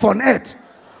life on earth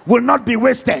will not be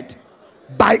wasted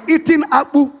by eating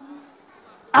abu,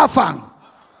 afang,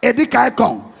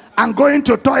 edikaikong, and going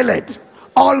to toilet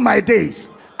all my days.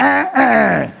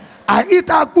 I eat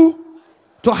abu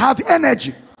to have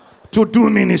energy to do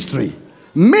ministry.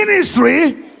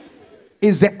 Ministry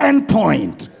is the end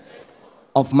point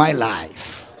of my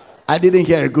life. I didn't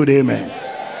hear a good amen.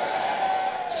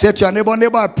 Say to your neighbor,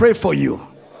 neighbor, I pray for you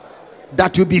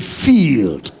that you be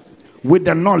filled with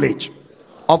the knowledge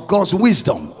of God's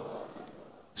wisdom,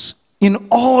 in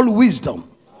all wisdom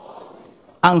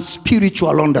and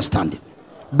spiritual understanding.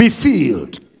 Be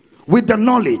filled with the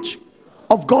knowledge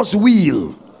of God's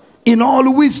will in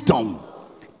all wisdom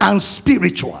and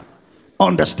spiritual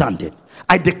understanding.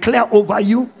 I declare over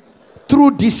you,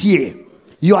 through this year,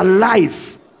 your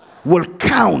life will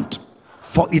count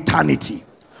for eternity.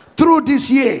 Through this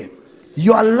year,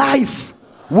 your life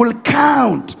will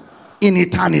count in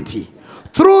eternity.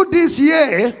 Through this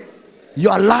year,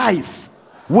 your life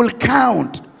will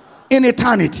count in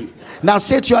eternity. Now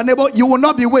say to your neighbor, you will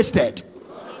not be wasted.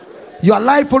 Your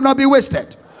life will not be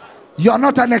wasted. You are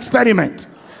not an experiment.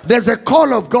 There's a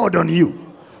call of God on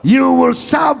you. You will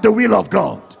serve the will of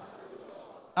God.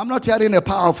 I'm not hearing a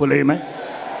powerful amen.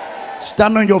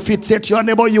 Stand on your feet. Say to your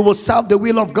neighbor, you will serve the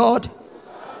will of God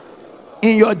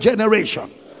in your generation.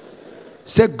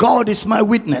 Say, God is my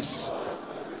witness,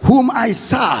 whom I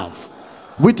serve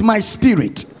with my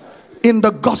spirit in the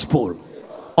gospel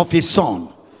of his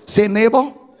son. Say,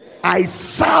 neighbor, I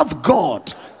serve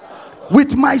God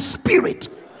with my spirit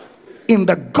in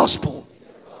the gospel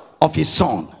of his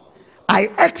son. I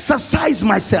exercise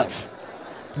myself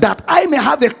that I may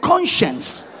have a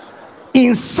conscience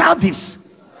in service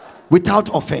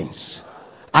without offense.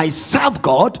 I serve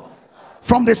God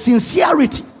from the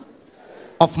sincerity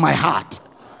of my heart,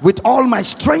 with all my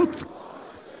strength,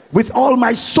 with all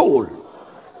my soul,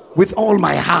 with all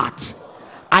my heart.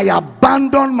 I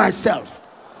abandon myself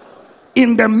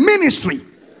in the ministry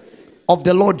of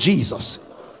the Lord Jesus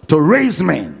to raise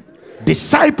men,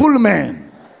 disciple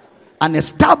men, and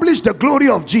establish the glory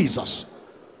of Jesus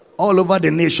all over the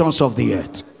nations of the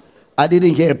earth. I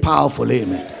didn't hear a powerful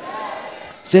amen.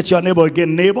 Say to your neighbor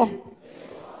again, neighbor,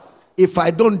 if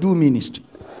I don't do ministry,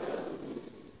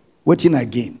 waiting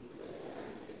again,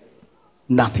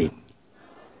 nothing.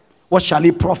 What shall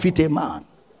it profit a man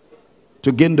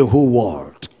to gain the whole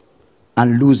world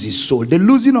and lose his soul? The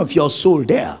losing of your soul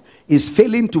there is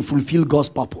failing to fulfill God's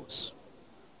purpose.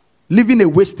 Living a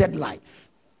wasted life.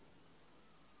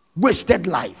 Wasted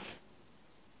life.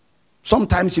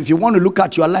 Sometimes if you want to look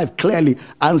at your life clearly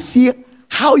and see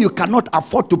how you cannot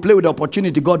afford to play with the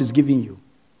opportunity God is giving you,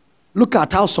 look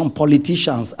at how some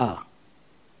politicians are.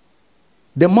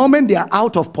 The moment they are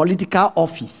out of political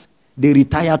office, they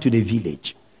retire to the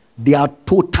village. They are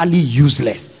totally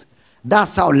useless.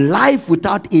 That's how life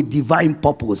without a divine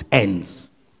purpose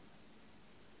ends.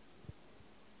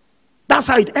 That's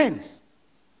how it ends.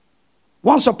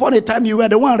 Once upon a time, you were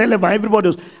the one relevant. Everybody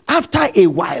was. After a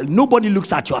while, nobody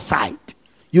looks at your side.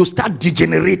 You start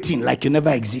degenerating like you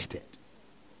never existed.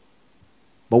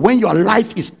 But when your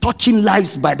life is touching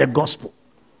lives by the gospel,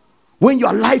 when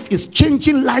your life is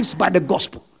changing lives by the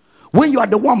gospel, when you are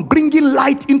the one bringing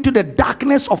light into the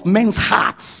darkness of men's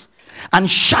hearts and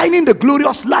shining the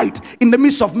glorious light in the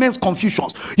midst of men's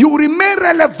confusions, you will remain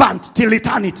relevant till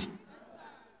eternity.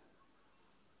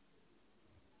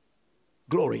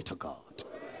 Glory to God.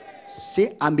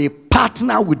 Say, I'm a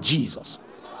partner with Jesus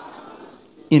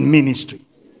in ministry.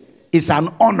 It's an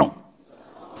honor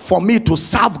for me to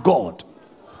serve God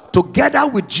together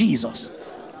with Jesus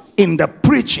in the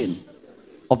preaching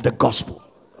of the gospel.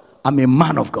 I'm a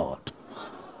man of God.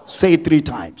 Say it 3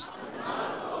 times.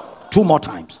 2 more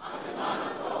times.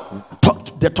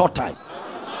 The 3rd time.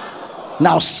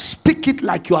 Now speak it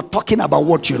like you are talking about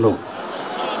what you know.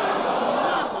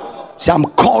 Say, I'm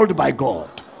called by God.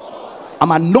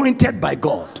 I'm anointed by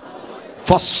God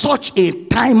for such a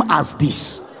time as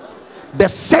this. The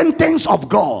sentence of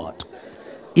God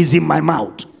is in my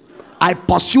mouth. I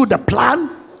pursue the plan,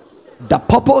 the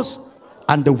purpose,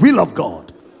 and the will of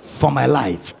God for my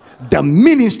life. The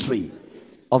ministry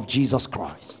of Jesus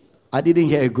Christ. I didn't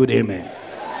hear a good amen.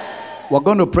 We're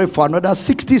going to pray for another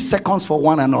 60 seconds for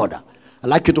one another. I'd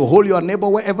like you to hold your neighbor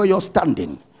wherever you're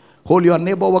standing. Hold your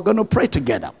neighbor. We're going to pray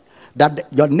together. That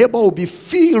your neighbor will be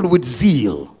filled with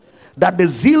zeal. That the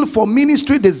zeal for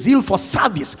ministry, the zeal for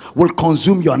service will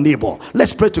consume your neighbor.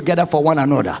 Let's pray together for one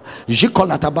another.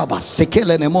 Jikolatababa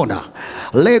sekele nemona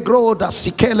legro da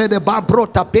sikele de babro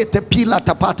tapete pila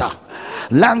tapata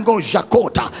Lango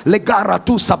Jakota, Legara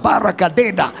tu Sabara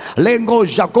Gadeda, Lengo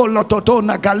Jagolo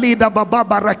Totona Galida Baba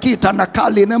Rakita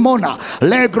Nakali Nemona,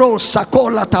 Legro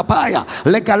Sakola Tapaya,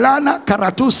 Legalana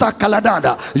Karatusa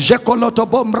Kaladada, Jekoloto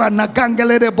Bombra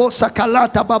Nagangele de Bosa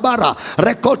Kalata Babara,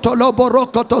 Rekoto Lobo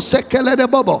Rokoto Sekele de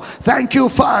Bobo. Thank you,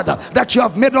 Father, that you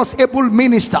have made us able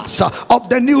ministers of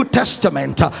the New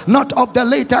Testament, not of the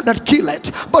later that kill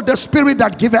it, but the Spirit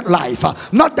that giveth life.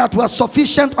 Not that we are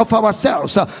sufficient of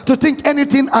ourselves to think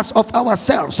anything as of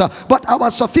ourselves, but our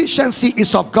sufficiency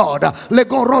is of God.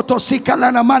 Legoroto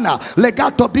sikalana mana,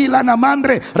 legato bilana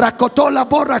mandre, rakotola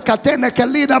bora katene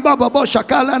kelina baba bosha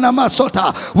kalana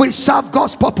masota. We serve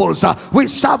God's purpose, we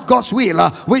serve God's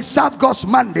will, we serve God's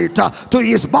mandate to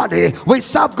his body, we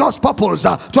serve God's purpose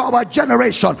to our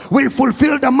generation. We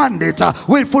fulfill the mandate,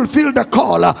 we fulfill the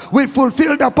call, we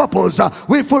fulfill the purpose,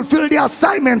 we fulfill the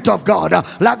assignment of God.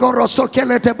 Lagoroso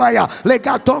kelete baya,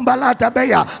 legatomba lata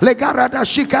beya, legarada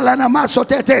shikalana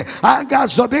masotete, anga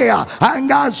zobea,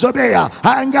 anga zobea,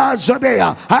 anga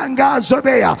zobea, anga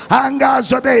zobea, anga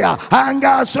zobea,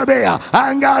 anga zobea,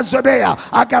 anga zobea,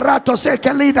 agarato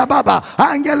sekelida baba,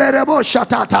 angele rebo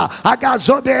shatata,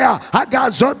 agazobea,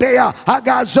 agazobea,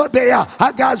 agazobea,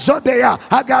 agazobea,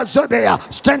 agazobea.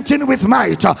 Strengthened with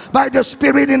might by the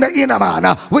Spirit in the inner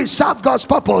man. We serve God's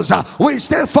purpose. We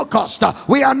stay focused.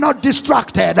 We are not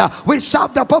distracted. We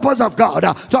serve the purpose of God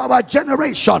to our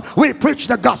generation. We preach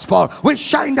the gospel. We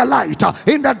shine the light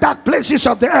in the dark places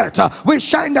of the earth. We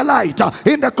shine the light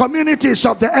in the communities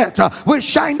of the earth. We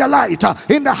shine the light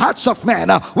in the hearts of men.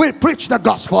 We preach the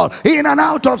gospel in and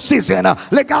out of season.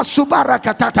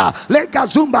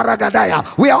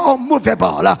 We are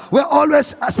unmovable. We are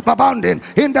always abounding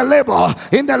in the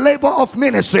labor of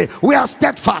ministry. We are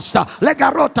steadfast.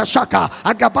 Legarota shaka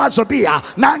agabazobia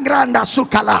nangranda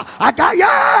sukala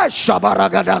agaya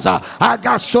shabaragadaza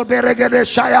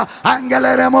agasoberegedeshaya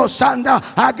angeleremo sanda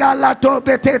agalato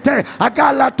betete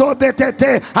agalato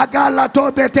betete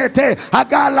agalato betete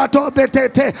agalato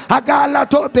betete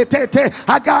agalato betete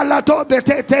agalato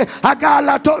betete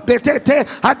agalato betete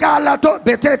agalato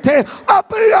betete.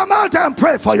 Open your mouth and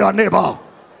pray for your neighbor.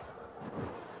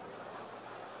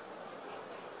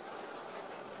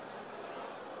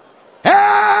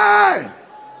 Hey!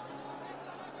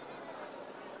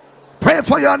 Pray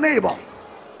for your neighbor.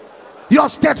 You're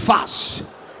steadfast.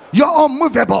 You're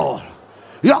unmovable.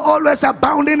 You're always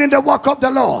abounding in the work of the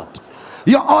Lord.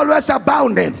 You're always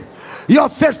abounding. You're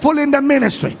faithful in the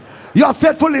ministry. You're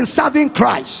faithful in serving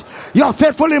Christ. You're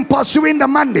faithful in pursuing the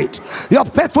mandate. You're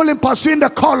faithful in pursuing the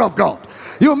call of God.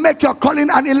 You make your calling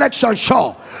and election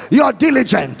sure. You're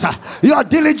diligent. You're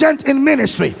diligent in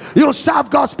ministry. You serve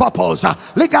God's purpose.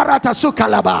 Ligarata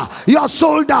sukalaba. You're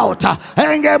sold out.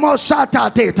 Angemo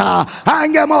sata teta.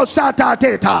 Angemo sata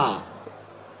teta.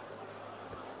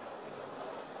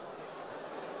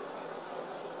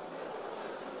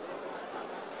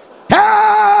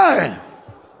 Hey!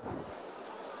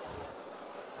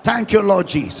 Thank you, Lord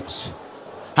Jesus.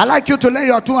 I'd like you to lay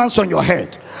your two hands on your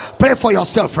head. Pray for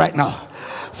yourself right now.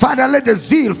 Father, let the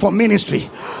zeal for ministry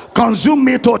consume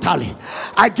me totally.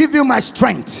 I give you my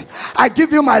strength. I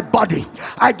give you my body.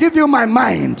 I give you my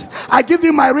mind. I give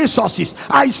you my resources.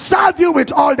 I serve you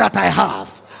with all that I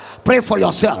have. Pray for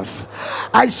yourself.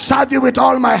 I serve you with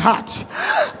all my heart.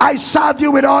 I serve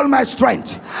you with all my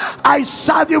strength. I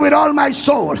serve you with all my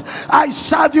soul. I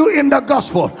serve you in the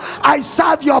gospel. I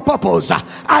serve your purpose.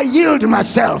 I yield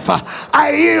myself.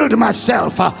 I yield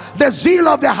myself. The zeal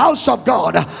of the house of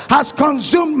God has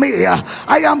consumed me.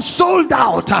 I am sold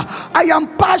out. I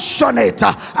am passionate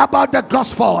about the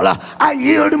gospel. I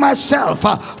yield myself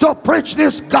to preach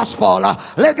this gospel.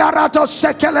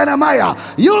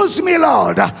 Use me,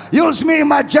 Lord. Use me in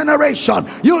my generation.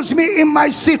 Use me in my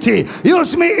city.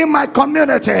 Use me in my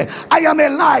community. I am a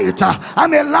light.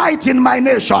 I'm a light in my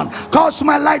nation. Cause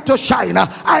my light to shine.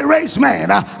 I raise men.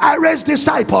 I raise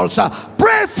disciples.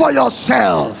 Pray for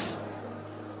yourself.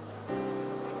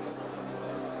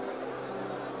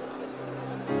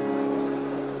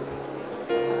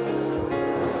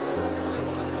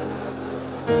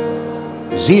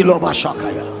 Zilo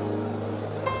bashakaya.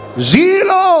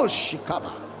 Zilo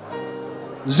shikaba.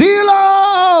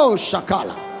 Zilo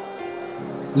shakala.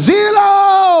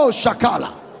 Zilo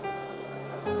shakala.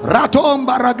 Ratom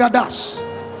baragadas.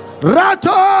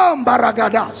 Ratom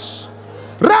baragadas.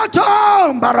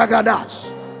 Ratom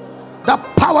baragadas. The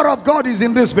power of God is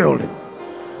in this building.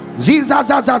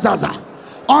 Zizazazazaza.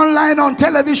 Online, on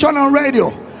television, on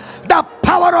radio. The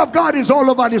power of God is all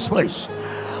over this place.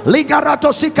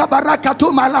 Ligarato sika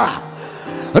barakatu mala.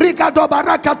 Rigado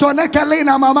barakato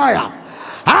nekelina mamaya.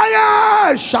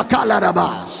 Aya shakala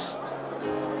rabas.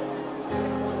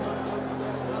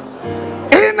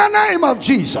 In the name of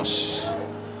Jesus.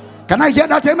 Can I hear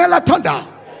that amen like thunder?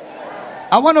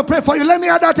 I want to pray for you. Let me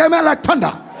hear that amen like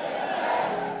thunder.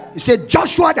 He said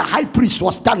Joshua the high priest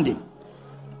was standing,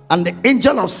 and the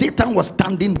angel of Satan was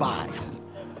standing by.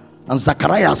 And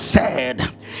Zechariah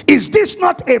said, is this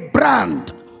not a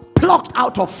brand plucked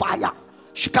out of fire?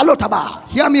 Shikalotaba,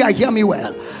 hear me, I hear me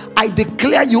well. I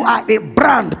declare you are a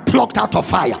brand plucked out of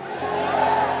fire.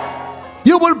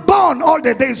 You will burn all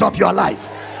the days of your life.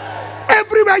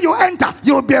 Everywhere you enter,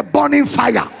 you will be a burning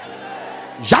fire.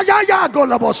 He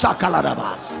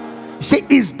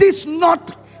said, is this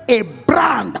not a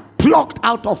brand plucked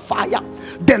out of fire?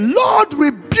 The Lord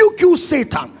rebuke you,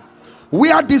 Satan,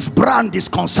 where this brand is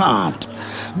concerned.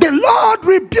 The Lord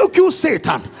rebuke you,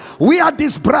 Satan, where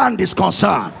this brand is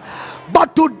concerned.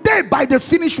 But today, by the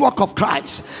finished work of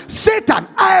Christ, Satan,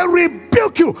 I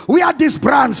rebuke you where these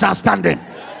brands are standing.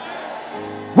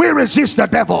 We resist the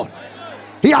devil.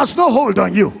 He has no hold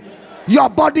on you. Your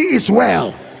body is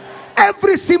well.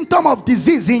 Every symptom of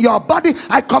disease in your body,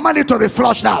 I command it to be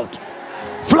flushed out.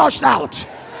 Flushed out.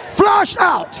 Flushed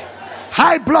out.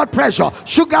 High blood pressure,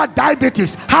 sugar,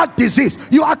 diabetes, heart disease.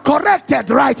 You are corrected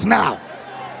right now.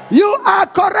 You are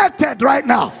corrected right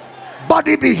now.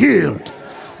 Body be healed.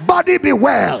 Body be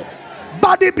well.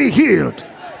 Body be healed.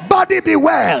 Body be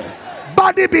well.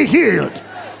 Body be healed.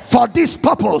 For this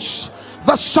purpose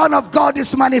the Son of God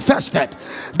is manifested,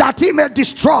 that he may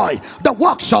destroy the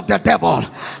works of the devil,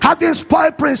 having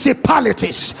spoiled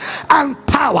principalities and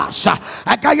powers.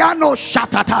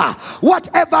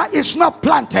 Whatever is not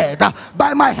planted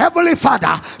by my heavenly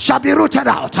Father shall be rooted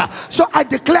out. So I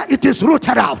declare it is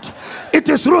rooted out. It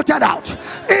is rooted out.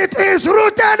 It is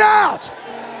rooted out.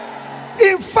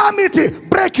 Infirmity,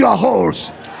 break your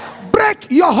holes.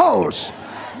 Break your holes.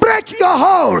 Break your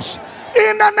holes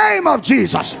in the name of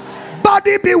Jesus.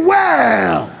 Body be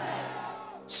well.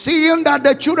 Seeing that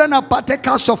the children are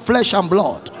partakers of flesh and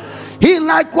blood, he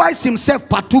likewise himself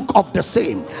partook of the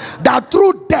same, that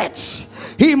through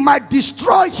death he might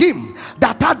destroy him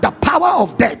that had the power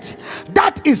of death,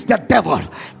 that is the devil.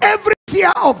 Every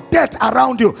fear of death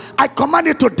around you, I command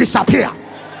it to disappear.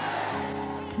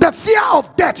 The fear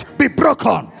of death be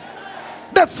broken.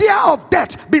 The fear of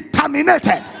death be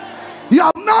terminated. You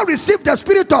have now received the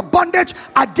spirit of bondage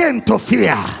again to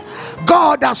fear.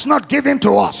 God has not given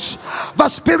to us the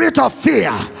spirit of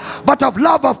fear, but of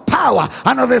love, of power,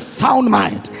 and of a sound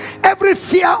mind. Every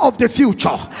fear of the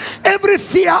future, every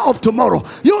fear of tomorrow,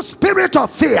 you spirit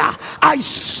of fear, I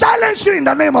silence you in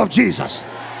the name of Jesus.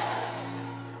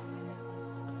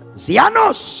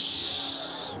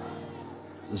 Zianos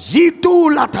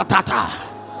Zitu Latatata.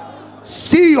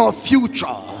 See your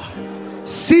future,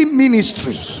 see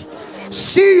ministry,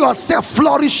 see yourself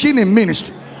flourishing in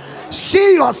ministry.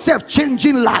 See yourself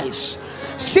changing lives.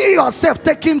 See yourself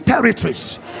taking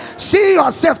territories. See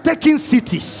yourself taking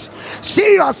cities.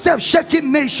 See yourself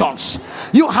shaking nations.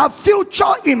 You have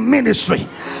future in ministry.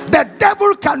 The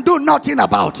devil can do nothing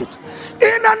about it.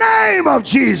 In the name of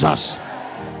Jesus,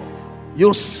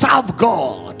 you serve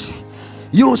God.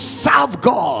 You serve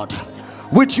God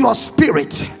with your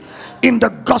spirit in the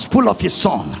gospel of his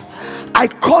Son. I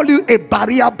call you a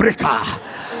barrier breaker.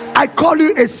 I call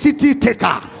you a city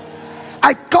taker.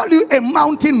 I call you a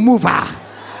mountain mover.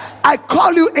 I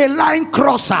call you a line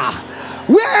crosser.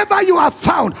 Wherever you are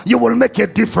found, you will make a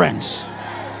difference.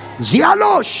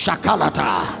 Zialo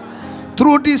Shakalata.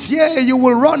 Through this year, you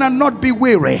will run and not be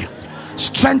weary,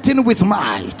 strengthened with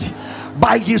might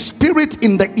by his spirit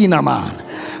in the inner man.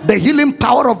 The healing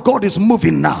power of God is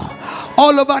moving now.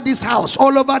 All over this house,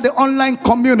 all over the online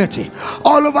community,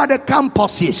 all over the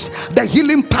campuses, the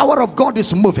healing power of God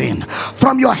is moving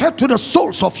from your head to the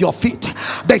soles of your feet.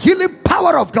 The healing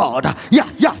power of God,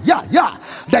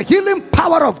 the healing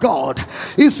power of God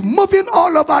is moving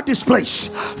all over this place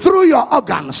through your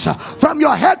organs, from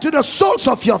your head to the soles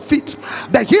of your feet.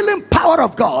 The healing power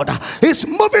of God is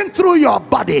moving through your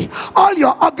body. All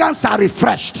your organs are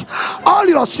refreshed, all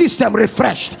your system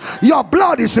refreshed, your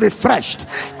blood is refreshed,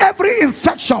 every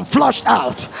infection flushed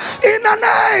out in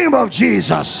the name of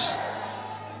Jesus.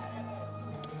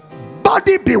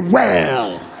 Body be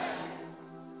well,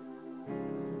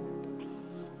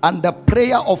 and the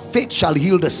prayer of faith shall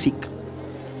heal the sick,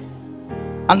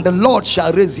 and the Lord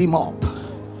shall raise him up,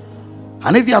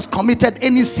 and if he has committed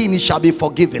any sin, it shall be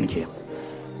forgiven him.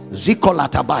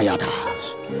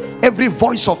 Every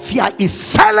voice of fear is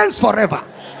silenced forever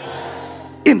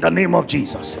in the name of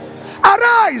Jesus.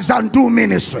 Arise and do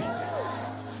ministry.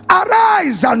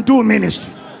 Arise and do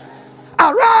ministry.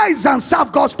 Arise and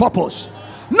serve God's purpose.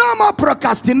 No more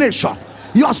procrastination.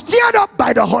 You are stirred up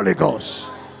by the Holy Ghost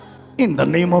in the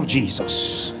name of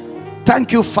Jesus.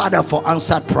 Thank you, Father, for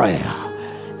answered prayer.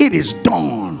 It is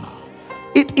done.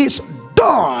 It is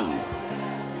done.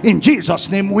 In Jesus'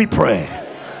 name we pray.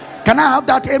 Can I have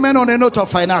that amen on a note of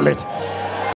finality?